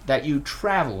village that you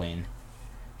travel in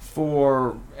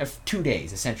for 2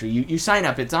 days, essentially. You sign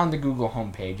up. It's on the Google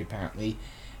homepage, apparently,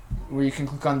 where you can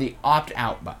click on the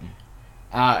opt-out button.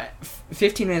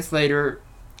 15 minutes later,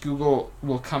 Google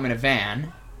will come in a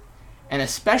van, and a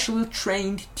specially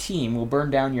trained team will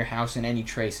burn down your house and any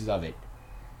traces of it.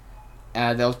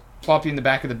 They'll plop you in the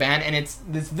back of the van, and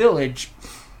this village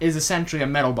is essentially a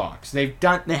metal box. They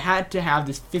had to have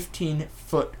this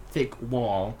 15-foot thick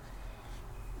wall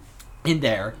in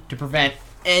there to prevent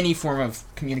any form of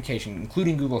communication,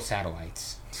 including Google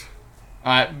satellites.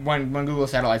 When Google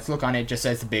satellites look on it, just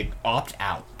says the big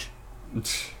opt-out.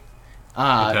 it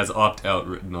has opt-out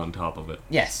written on top of it.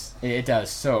 Yes, it does.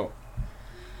 So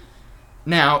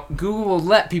now Google will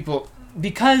let people,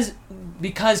 because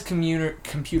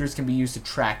computers can be used to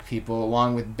track people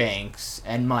along with banks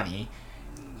and money.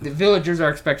 The villagers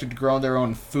are expected to grow their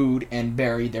own food and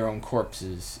bury their own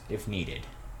corpses if needed.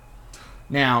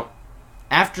 Now,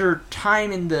 after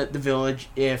time in the village,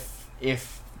 if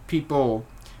people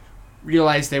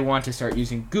realize they want to start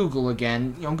using Google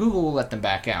again, Google will let them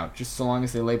back out, just so long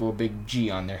as they label a big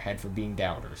G on their head for being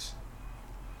doubters.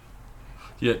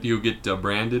 Yet you get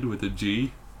branded with a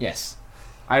G? Yes.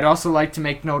 I'd also like to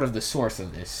make note of the source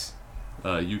of this.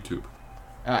 YouTube.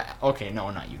 Okay, no,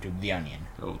 not YouTube, The Onion.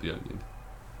 Oh, The Onion.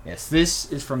 Yes,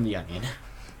 this is from The Onion.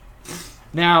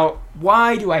 Now,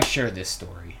 why do I share this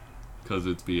story? Because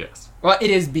it's BS. Well,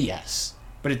 it is BS,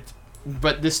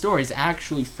 but this story is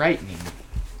actually frightening.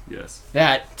 Yes.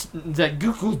 That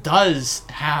Google does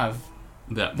have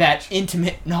That that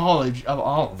intimate knowledge of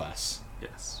all of us.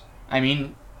 Yes. I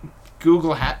mean,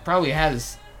 Google probably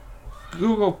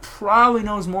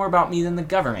knows more about me than the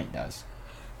government does.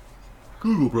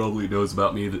 Google probably knows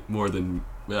about me more than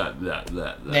that.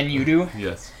 Than you do?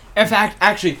 Yes. In fact,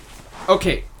 actually,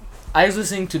 okay, I was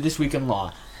listening to This Week in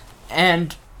Law,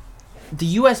 and the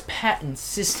U.S. patent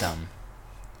system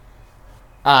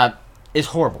is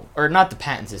horrible. Or not the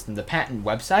patent system, the patent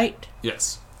website.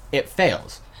 Yes. It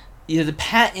fails. Either the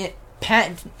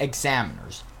patent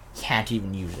examiners can't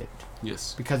even use it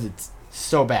Yes. because it's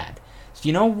so bad. So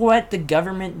you know what the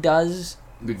government does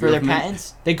The for their government?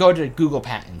 patents? They go to Google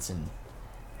Patents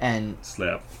and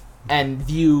Slap. and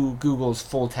view Google's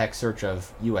full text search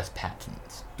of U.S.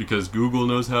 patents. Because Google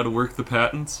knows how to work the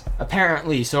patents.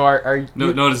 Apparently, so our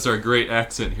Notice our great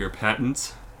accent here.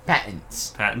 Patents.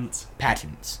 patents.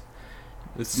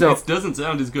 It doesn't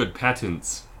sound as good.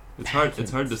 Patents. It's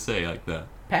hard to say like that.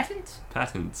 Patents?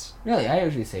 Patents. Really, I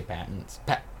usually say patents.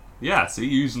 Yeah, see,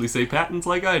 you usually say patents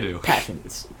like I do.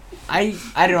 Patents. I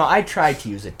don't know. I tried to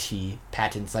use a T.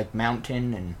 Patents like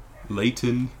mountain and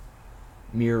Leighton.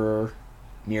 mirror.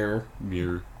 Mirror.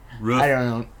 I don't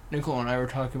know. Nicole and I were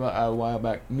talking about a while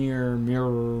back.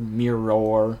 Mirror.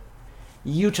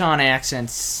 Utah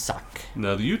accents suck.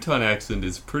 Now the Utah accent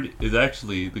is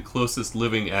actually the closest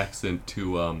living accent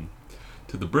to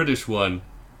the British one,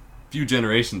 few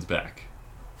generations back.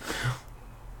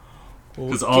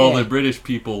 Because all the British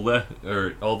people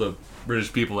all the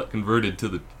British people that converted to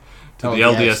the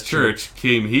LDS Church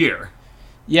came here.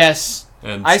 Yes.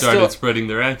 And started spreading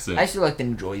their accent. I still like the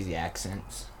New Jersey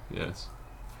accents. Yes.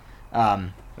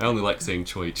 I only like saying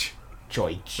choich.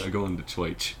 Choich. I go into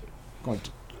choich. Going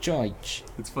to choich.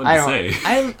 It's fun to say.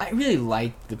 I really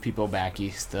like the people back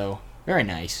east, though. Very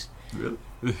nice. Really?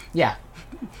 Yeah.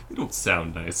 They don't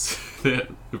sound nice.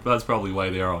 That's probably why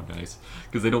they are all nice.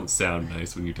 Because they don't sound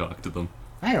nice when you talk to them.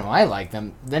 I don't know. I like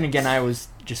them. Then again, I was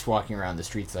just walking around the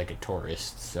streets like a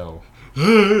tourist, so... Hey,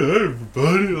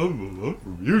 everybody, I'm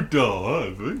from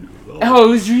Utah. Oh, it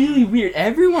was really weird.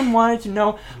 Everyone wanted to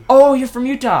know, oh, you're from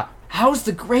Utah. How's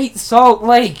the Great Salt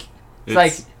Lake? It's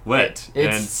like wet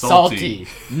it's and salty.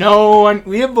 No one...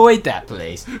 We avoid that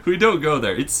place. We don't go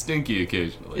there. It's stinky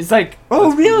occasionally. It's like, oh,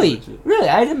 That's really? pretty much it. Really?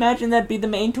 I'd imagine that'd be the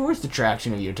main tourist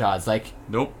attraction of Utah. It's like...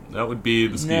 Nope, that would be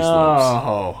the ski slopes.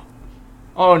 No.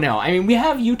 Oh, no. I mean, we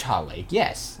have Utah Lake,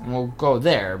 yes. And we'll go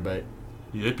there, but...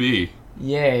 Yippee.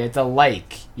 Yeah, it's a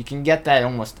lake. You can get that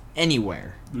almost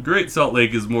anywhere. The Great Salt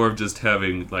Lake is more of just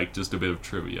having, just a bit of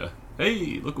trivia.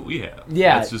 Hey, look what we have.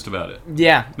 Yeah. That's just about it.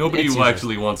 Yeah. Nobody it's who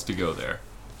actually wants to go there.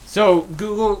 So,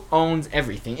 Google owns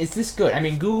everything. Is this good? I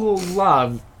mean, Google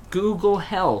Love, Google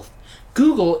Health.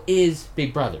 Google is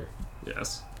Big Brother.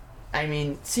 Yes. I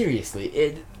mean,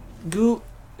 seriously.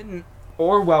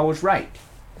 Orwell was right.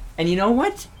 And you know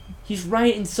what? He's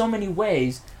right in so many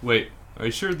ways. Wait, are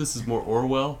you sure this is more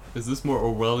Orwell? Is this more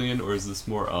Orwellian or is this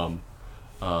more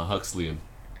Huxleyan?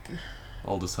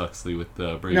 Aldous Huxley with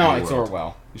Brave New No, World. it's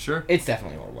Orwell. You sure? It's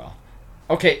definitely Orwell.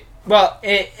 Okay, well,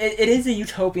 it is a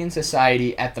utopian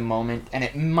society at the moment, and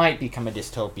it might become a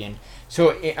dystopian.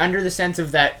 So, under the sense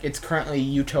of that it's currently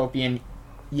utopian,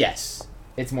 yes,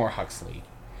 it's more Huxley.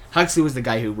 Huxley was the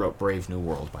guy who wrote Brave New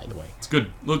World, by the way. It's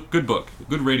good. Look, good book.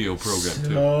 Good radio program,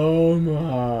 too.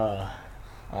 Soma.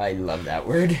 I love that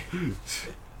word.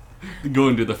 Go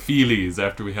into the feelies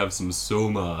after we have some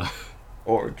soma.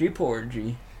 Orgy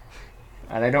porgy.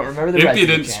 And I don't remember the rest of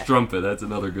Impudent the chat. strumpet, that's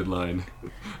another good line.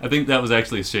 I think that was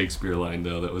actually a Shakespeare line,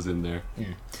 though, that was in there.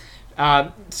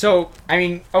 So, I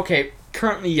mean, okay,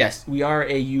 currently, yes, we are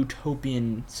a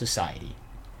utopian society.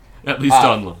 At least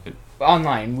online.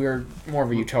 Online, we're more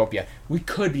of a utopia. We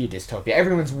could be a dystopia.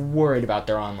 Everyone's worried about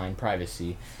their online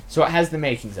privacy, so it has the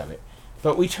makings of it.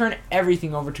 But we turn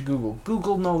everything over to Google.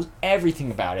 Google knows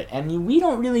everything about it, and we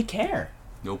don't really care.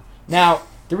 Nope. Now,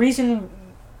 the reason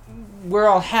we're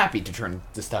all happy to turn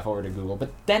the stuff over to Google,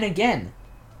 but then again,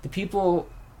 the people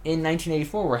in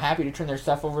 1984 were happy to turn their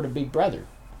stuff over to Big Brother.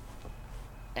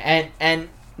 And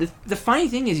the funny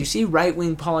thing is, you see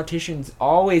right-wing politicians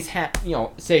always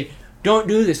say, don't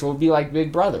do this, or we'll be like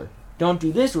Big Brother. Don't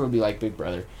do this, or we'll be like Big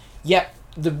Brother. Yet,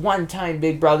 the one time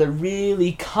Big Brother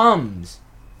really comes,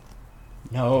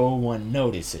 no one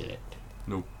notices it.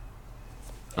 Nope.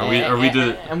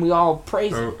 And we all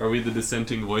praise it. Are we the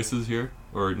dissenting voices here?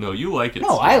 Or no, you like it. No,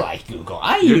 still. I like Google.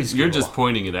 I use Google. You're just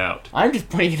pointing it out. I'm just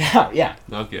pointing it out, yeah.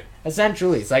 Okay.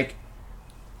 Essentially, it's like,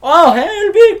 oh, hey,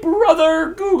 Big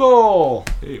Brother, Google!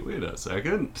 Hey, wait a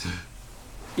second.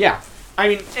 Yeah. I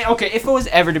mean, okay, if it was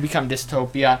ever to become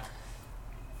dystopia,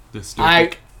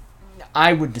 Dystopic.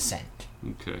 I would dissent.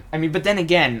 Okay. I mean, but then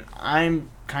again, I'm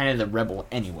kind of the rebel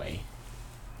anyway.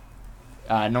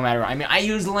 No matter, I mean, I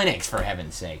use Linux, for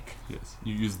heaven's sake. Yes,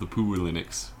 you use the poo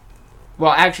Linux.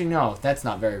 Well, actually, no, that's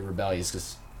not very rebellious,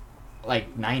 because,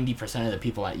 90% of the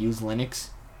people that use Linux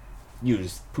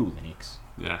use poo Linux.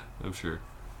 Yeah, I'm sure.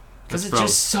 Because it's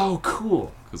just so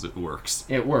cool. Because it works.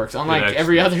 It works, unlike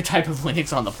every other type of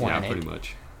Linux on the planet. Yeah, pretty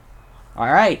much.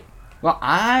 Alright. Well,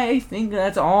 I think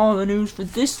that's all the news for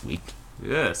this week.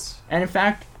 Yes. And in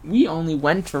fact, we only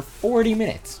went for 40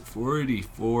 minutes.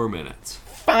 44 minutes.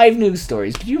 5 news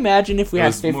stories. Could you imagine if we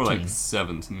had 15? It was more like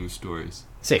 7 news stories.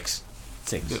 6.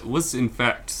 It was, in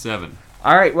fact, 7.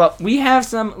 Alright, well, we have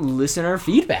some listener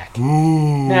feedback.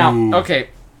 Ooh. Now, okay,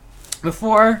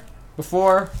 before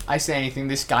before I say anything,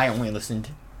 this guy only listened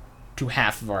to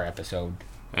half of our episode.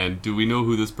 And do we know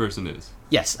who this person is?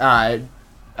 Yes,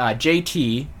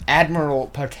 JT, Admiral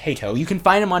Potato. You can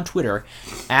find him on Twitter,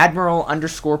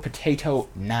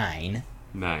 Admiral_Potato9.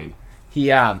 9.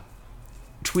 He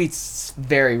tweets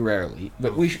very rarely,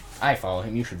 but I follow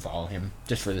him. You should follow him,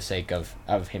 just for the sake of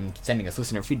him sending us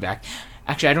listener feedback.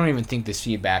 Actually, I don't even think this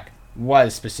feedback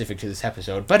was specific to this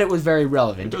episode, but it was very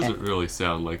relevant. It doesn't really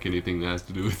sound like anything that has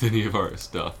to do with any of our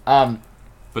stuff. Well,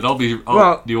 But do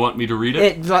you want me to read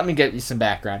it? Let me get you some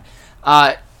background.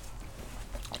 I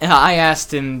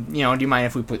asked him, do you mind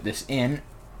if we put this in?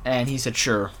 And he said,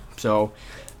 sure. So,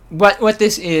 what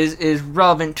this is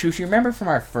relevant to, if you remember from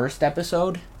our first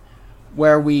episode,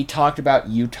 where we talked about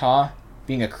Utah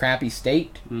being a crappy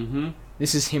state. Mm-hmm.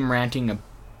 This is him ranting a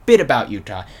bit about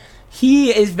Utah. He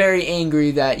is very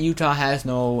angry that Utah has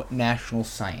no National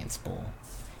Science Bowl.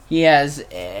 He has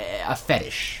a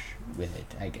fetish with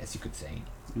it, I guess you could say.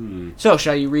 So,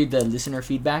 shall you read the listener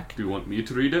feedback? Do you want me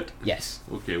to read it? Yes.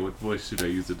 Okay, what voice should I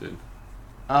use it in?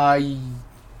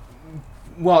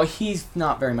 Well, he's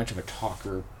not very much of a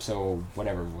talker, so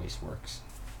whatever voice works.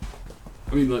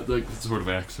 I mean, like the sort of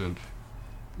accent.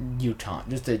 Utah,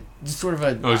 just sort of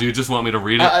a. Oh, do you just want me to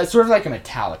read it? Sort of like a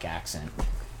metallic accent.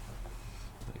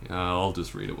 I'll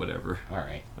just read it, whatever. All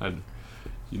right.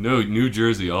 New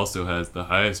Jersey also has the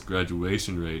highest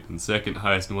graduation rate and second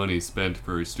highest money spent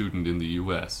per student in the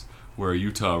U.S., where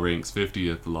Utah ranks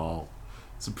 50th lol.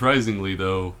 Surprisingly,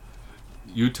 though,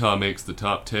 Utah makes the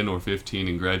top 10 or 15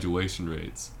 in graduation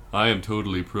rates. I am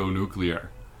totally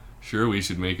pro-nuclear. Sure, we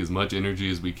should make as much energy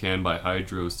as we can by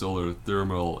hydro, solar,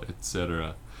 thermal,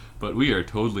 etc. But we are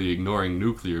totally ignoring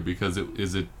nuclear because it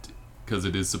is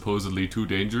supposedly too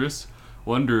dangerous.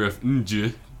 Wonder if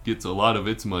NJ gets a lot of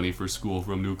its money for school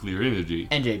from nuclear energy.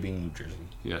 NJ being New Jersey.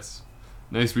 Yes.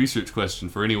 Nice research question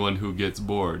for anyone who gets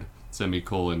bored.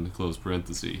 Semicolon, close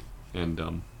parenthesis.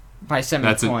 And By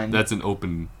semicolon. That's an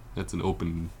open.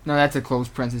 No, that's a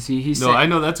closed parenthesis. I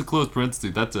know that's a closed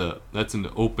parenthesis. That's an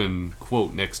open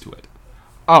quote next to it.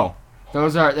 Oh,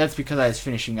 that's because I was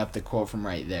finishing up the quote from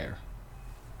right there.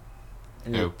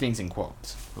 And the things in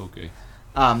quotes. Okay.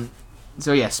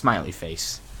 So yeah, smiley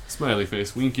face. Smiley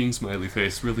face, winking, smiley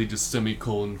face, really just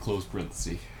semicolon, close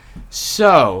parenthesis.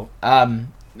 So,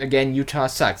 again, Utah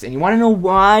sucks. And you want to know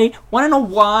why?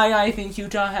 I think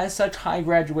Utah has such high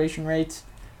graduation rates?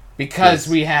 Because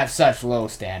we have such low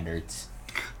standards.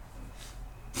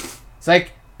 It's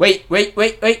like, wait.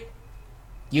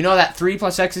 You know that 3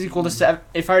 plus x is equal to 7?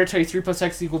 If I were to tell you 3 plus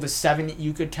x is equal to 7,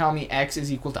 you could tell me x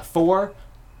is equal to 4?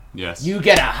 Yes. You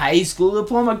get a high school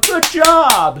diploma. Good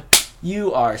job!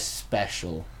 You are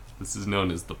special. This is known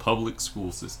as the public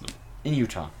school system. In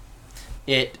Utah.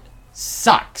 It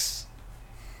sucks.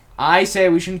 I say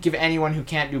we shouldn't give anyone who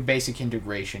can't do basic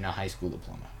integration a high school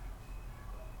diploma.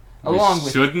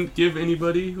 Shouldn't give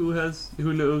anybody who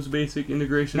knows basic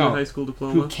integration a high school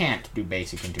diploma? Who can't do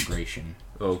basic integration.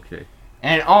 Okay.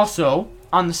 And also,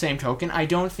 on the same token, I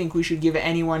don't think we should give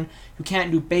anyone who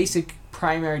can't do basic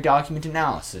primary document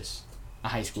analysis a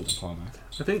high school diploma.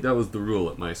 I think that was the rule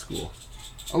at my school.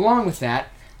 Along with that,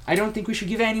 I don't think we should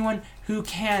give anyone who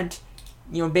can't,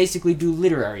 basically do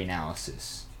literary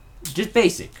analysis. Just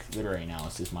basic literary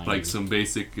analysis, mind you. Like some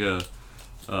basic, of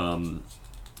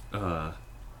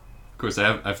course,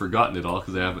 I've forgotten it all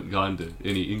because I haven't gone to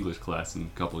any English class in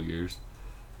a couple of years.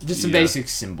 Just some basic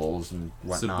symbols and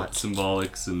whatnot.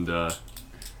 Symbolics and the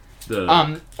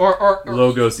or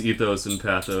logos, ethos, and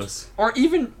pathos. Or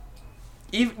even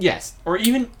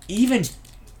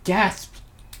gasp.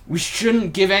 We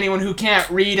shouldn't give anyone who can't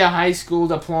read a high school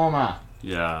diploma.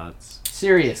 Yeah,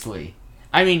 seriously.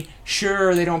 I mean,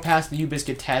 sure, they don't pass the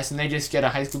U-Biscuit test and they just get a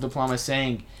high school diploma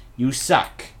saying you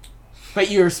suck, but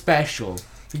you're special.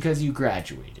 Because you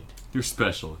graduated. You're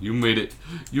special. You made it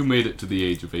to the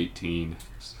age of 18.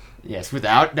 Yes,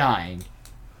 without dying.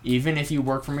 Even if you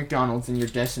work for McDonald's and you're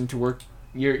destined to work,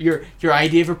 your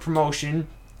idea of a promotion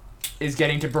is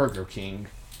getting to Burger King.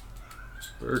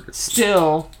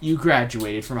 Still, you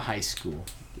graduated from high school.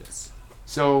 Yes.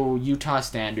 So Utah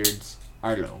standards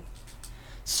are low.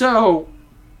 So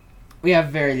we have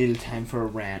very little time for a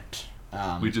rant.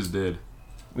 We just did.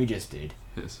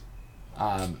 Yes.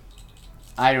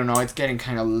 I don't know, it's getting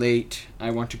kind of late.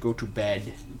 I want to go to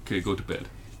bed. Okay, go to bed.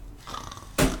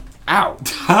 Ow!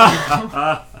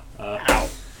 Ow.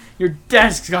 Your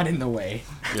desk got in the way.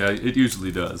 Yeah, it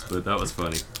usually does, but that was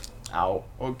funny. Ow,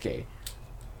 okay.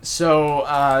 So,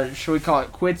 shall we call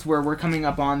it quits? Where we're coming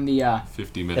up on the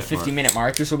 50-minute 50-minute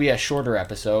mark. This will be a shorter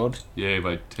episode. Yay,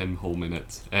 by 10 whole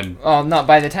minutes. And Well, no,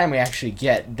 by the time we actually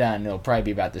get done, it'll probably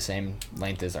be about the same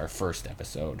length as our first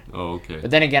episode. oh, okay. But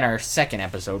then again, our second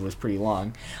episode was pretty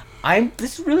long.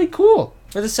 This is really cool.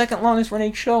 We're the second longest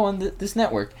running show on this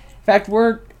network. In fact,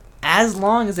 we're as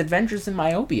long as Adventures in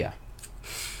Myopia.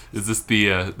 Is this the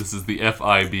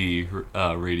FIB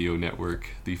radio network,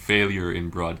 the failure in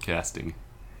broadcasting?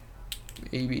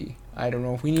 Maybe. I don't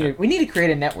know. We need to create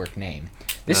a network name.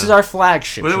 This is our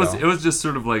flagship But show. it was just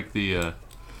sort of like the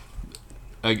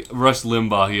Rush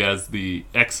Limbaugh. He has the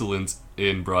excellence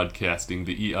in broadcasting,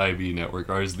 the EIB network.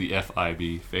 Ours the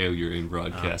FIB, failure in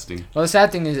broadcasting. Well, the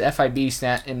sad thing is FIB,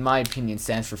 in my opinion,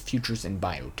 stands for Futures in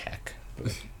Biotech.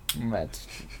 That's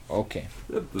okay.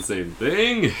 That's the same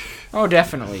thing. Oh,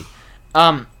 definitely.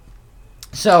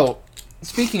 So,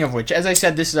 speaking of which, as I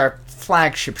said, this is our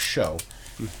flagship show.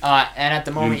 And at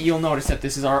the moment, you'll notice that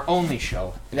this is our only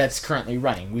show that's currently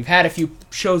running. We've had a few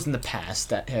shows in the past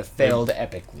that have failed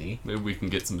epically. Maybe we can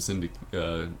get some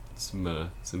syndicated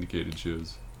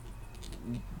shows.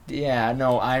 Yeah,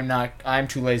 no, I'm not. I'm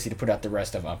too lazy to put out the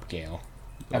rest of Upgale.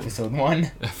 Episode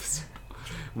 1.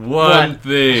 One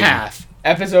thing. Half.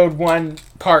 Episode 1,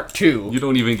 Part 2. You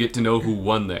don't even get to know who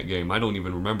won that game. I don't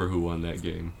even remember who won that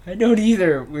game. I don't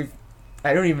either.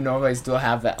 I don't even know if I still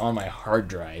have that on my hard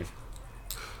drive.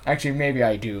 Actually, maybe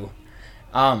I do.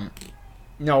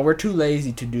 No, we're too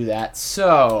lazy to do that.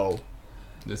 So,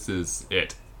 This is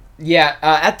it. yeah,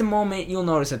 at the moment, you'll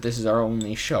notice that this is our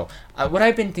only show. What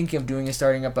I've been thinking of doing is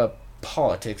starting up a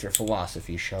politics or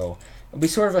philosophy show. It'll be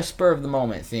sort of a spur of the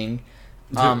moment thing.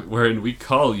 Wherein we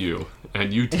call you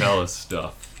and you tell us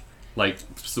stuff. Like,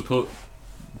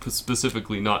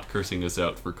 specifically not cursing us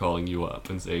out for calling you up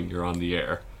and saying you're on the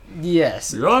air.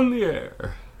 Yes. You're on the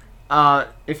air.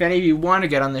 If any of you want to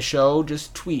get on the show,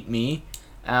 just tweet me.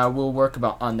 We'll work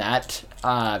on that.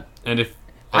 And if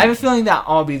I have a feeling that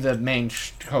I'll be the main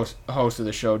host of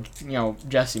the show. You know,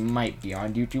 Jesse might be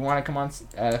on. Do you want to come on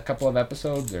a couple of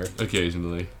episodes or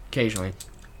occasionally? Occasionally.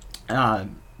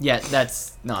 Yeah,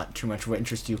 that's not too much of what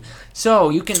interests you. So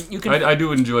you can. I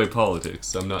do enjoy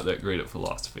politics. I'm not that great at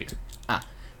philosophy.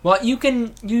 Well, you can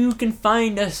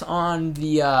find us on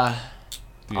the on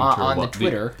the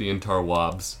Twitter. The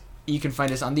interwebs. You can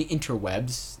find us on the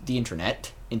interwebs, the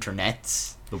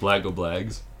internets. The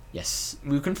Blagoblags. Yes,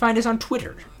 you can find us on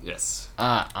Twitter. Yes.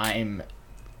 I'm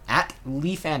at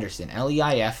Leif Anderson,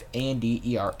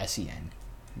 LEIFANDERSEN.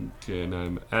 Okay, and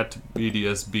I'm at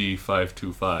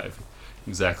BDSB525.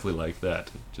 Exactly like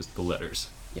that. Just the letters.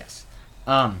 Yes.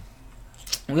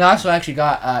 We also actually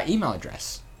got email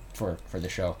address for the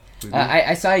show.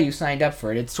 I saw you signed up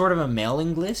for it. It's sort of a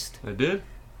mailing list. I did?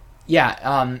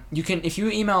 Yeah, you can, if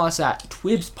you email us at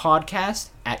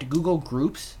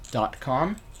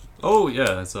twibspodcast@googlegroups.com. Oh,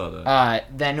 yeah, I saw that.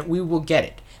 Then we will get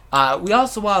it. We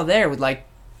also, while there, would like,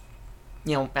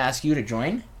 ask you to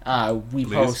join. We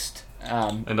Please. post.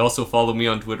 And also follow me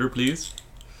on Twitter, please.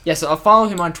 Yes, I'll follow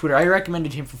him on Twitter. I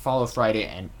recommended him for Follow Friday,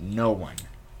 and no one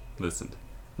Listened.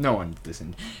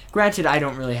 listened. Granted, I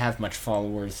don't really have much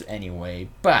followers anyway,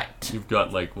 but You've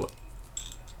got like what?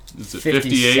 Is it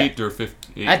 57. 58 or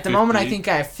 58? at the moment I 58? think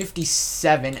I have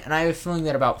 57, and I have a feeling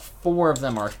that about 4 of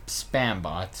them are spam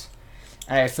bots.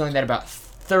 And I have a feeling that about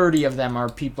 30 of them are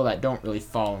people that don't really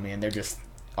follow me, and they're just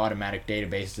automatic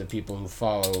databases of people who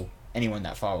follow anyone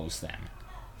that follows them.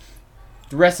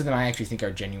 The rest of them I actually think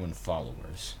are genuine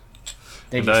followers.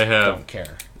 They And just I have- don't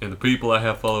care. And the people I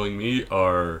have following me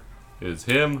is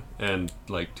him and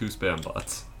like 2 spam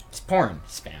bots. It's porn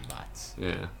spam bots.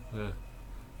 Yeah.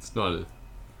 It's not a...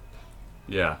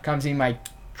 Yeah. Comes in my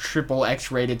triple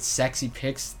X-rated sexy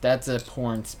pics. That's a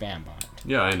porn spam bot.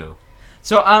 Yeah, I know.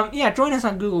 So, join us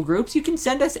on Google Groups. You can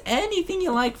send us anything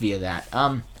you like via that.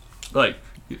 Like,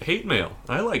 hate mail.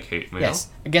 I like hate mail. Yes.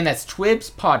 Again, that's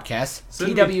Twibs Podcast,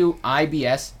 Send me-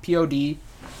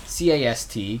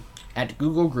 TWIBSPODCAST at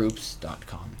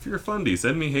googlegroups.com. If you're a fundy,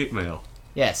 send me hate mail.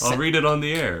 Yes. I'll read it on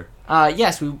the air.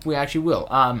 Yes, we actually will.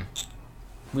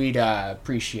 We'd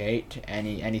appreciate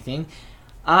anything.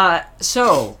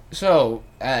 So,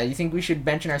 you think we should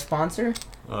mention our sponsor?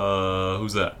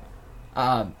 Who's that?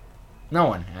 No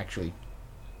one, actually.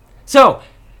 So,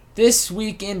 this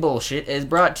week in bullshit is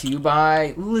brought to you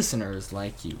by listeners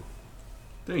like you.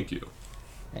 Thank you.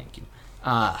 Thank you.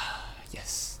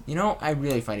 Yes. I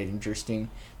really find it interesting.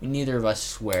 Neither of us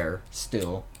swear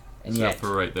still, and Except yet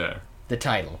for right there. the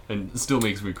title. And it still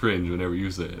makes me cringe whenever you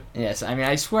say it. Yes,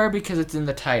 I swear because it's in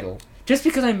the title. Just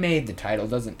because I made the title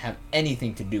doesn't have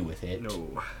anything to do with it.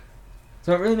 No.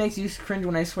 So it really makes you cringe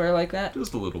when I swear like that?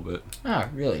 Just a little bit. Ah,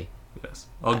 really? Yes,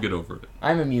 I'll get over it.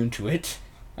 I'm immune to it.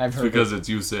 I've heard Because it. it's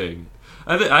you saying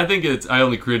it. I think it's. I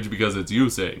only cringe because it's you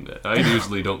saying that. I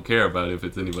usually don't care about if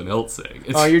it's anyone else saying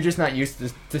it. Oh, you're just not used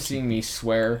to seeing me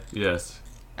swear. Yes.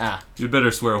 Ah. You'd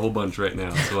better swear a whole bunch right now,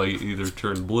 so I either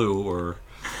turn blue or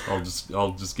I'll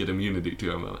just get immunity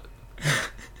to him.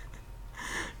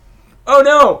 Oh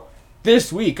no!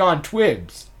 This week on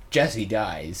Twibs, Jesse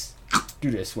dies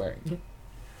due to swearing.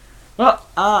 Well,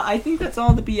 I think that's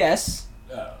all the BS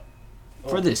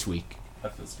for this week.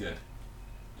 That feels good.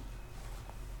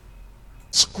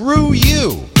 Screw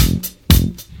you.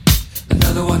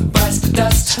 Another one bites the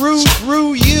dust.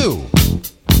 Screw you.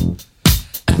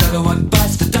 Another one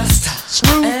bites the dust.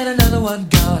 Screw. And another one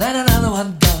gone. And another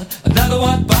one gone. Another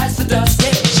one bites the dust. Yeah.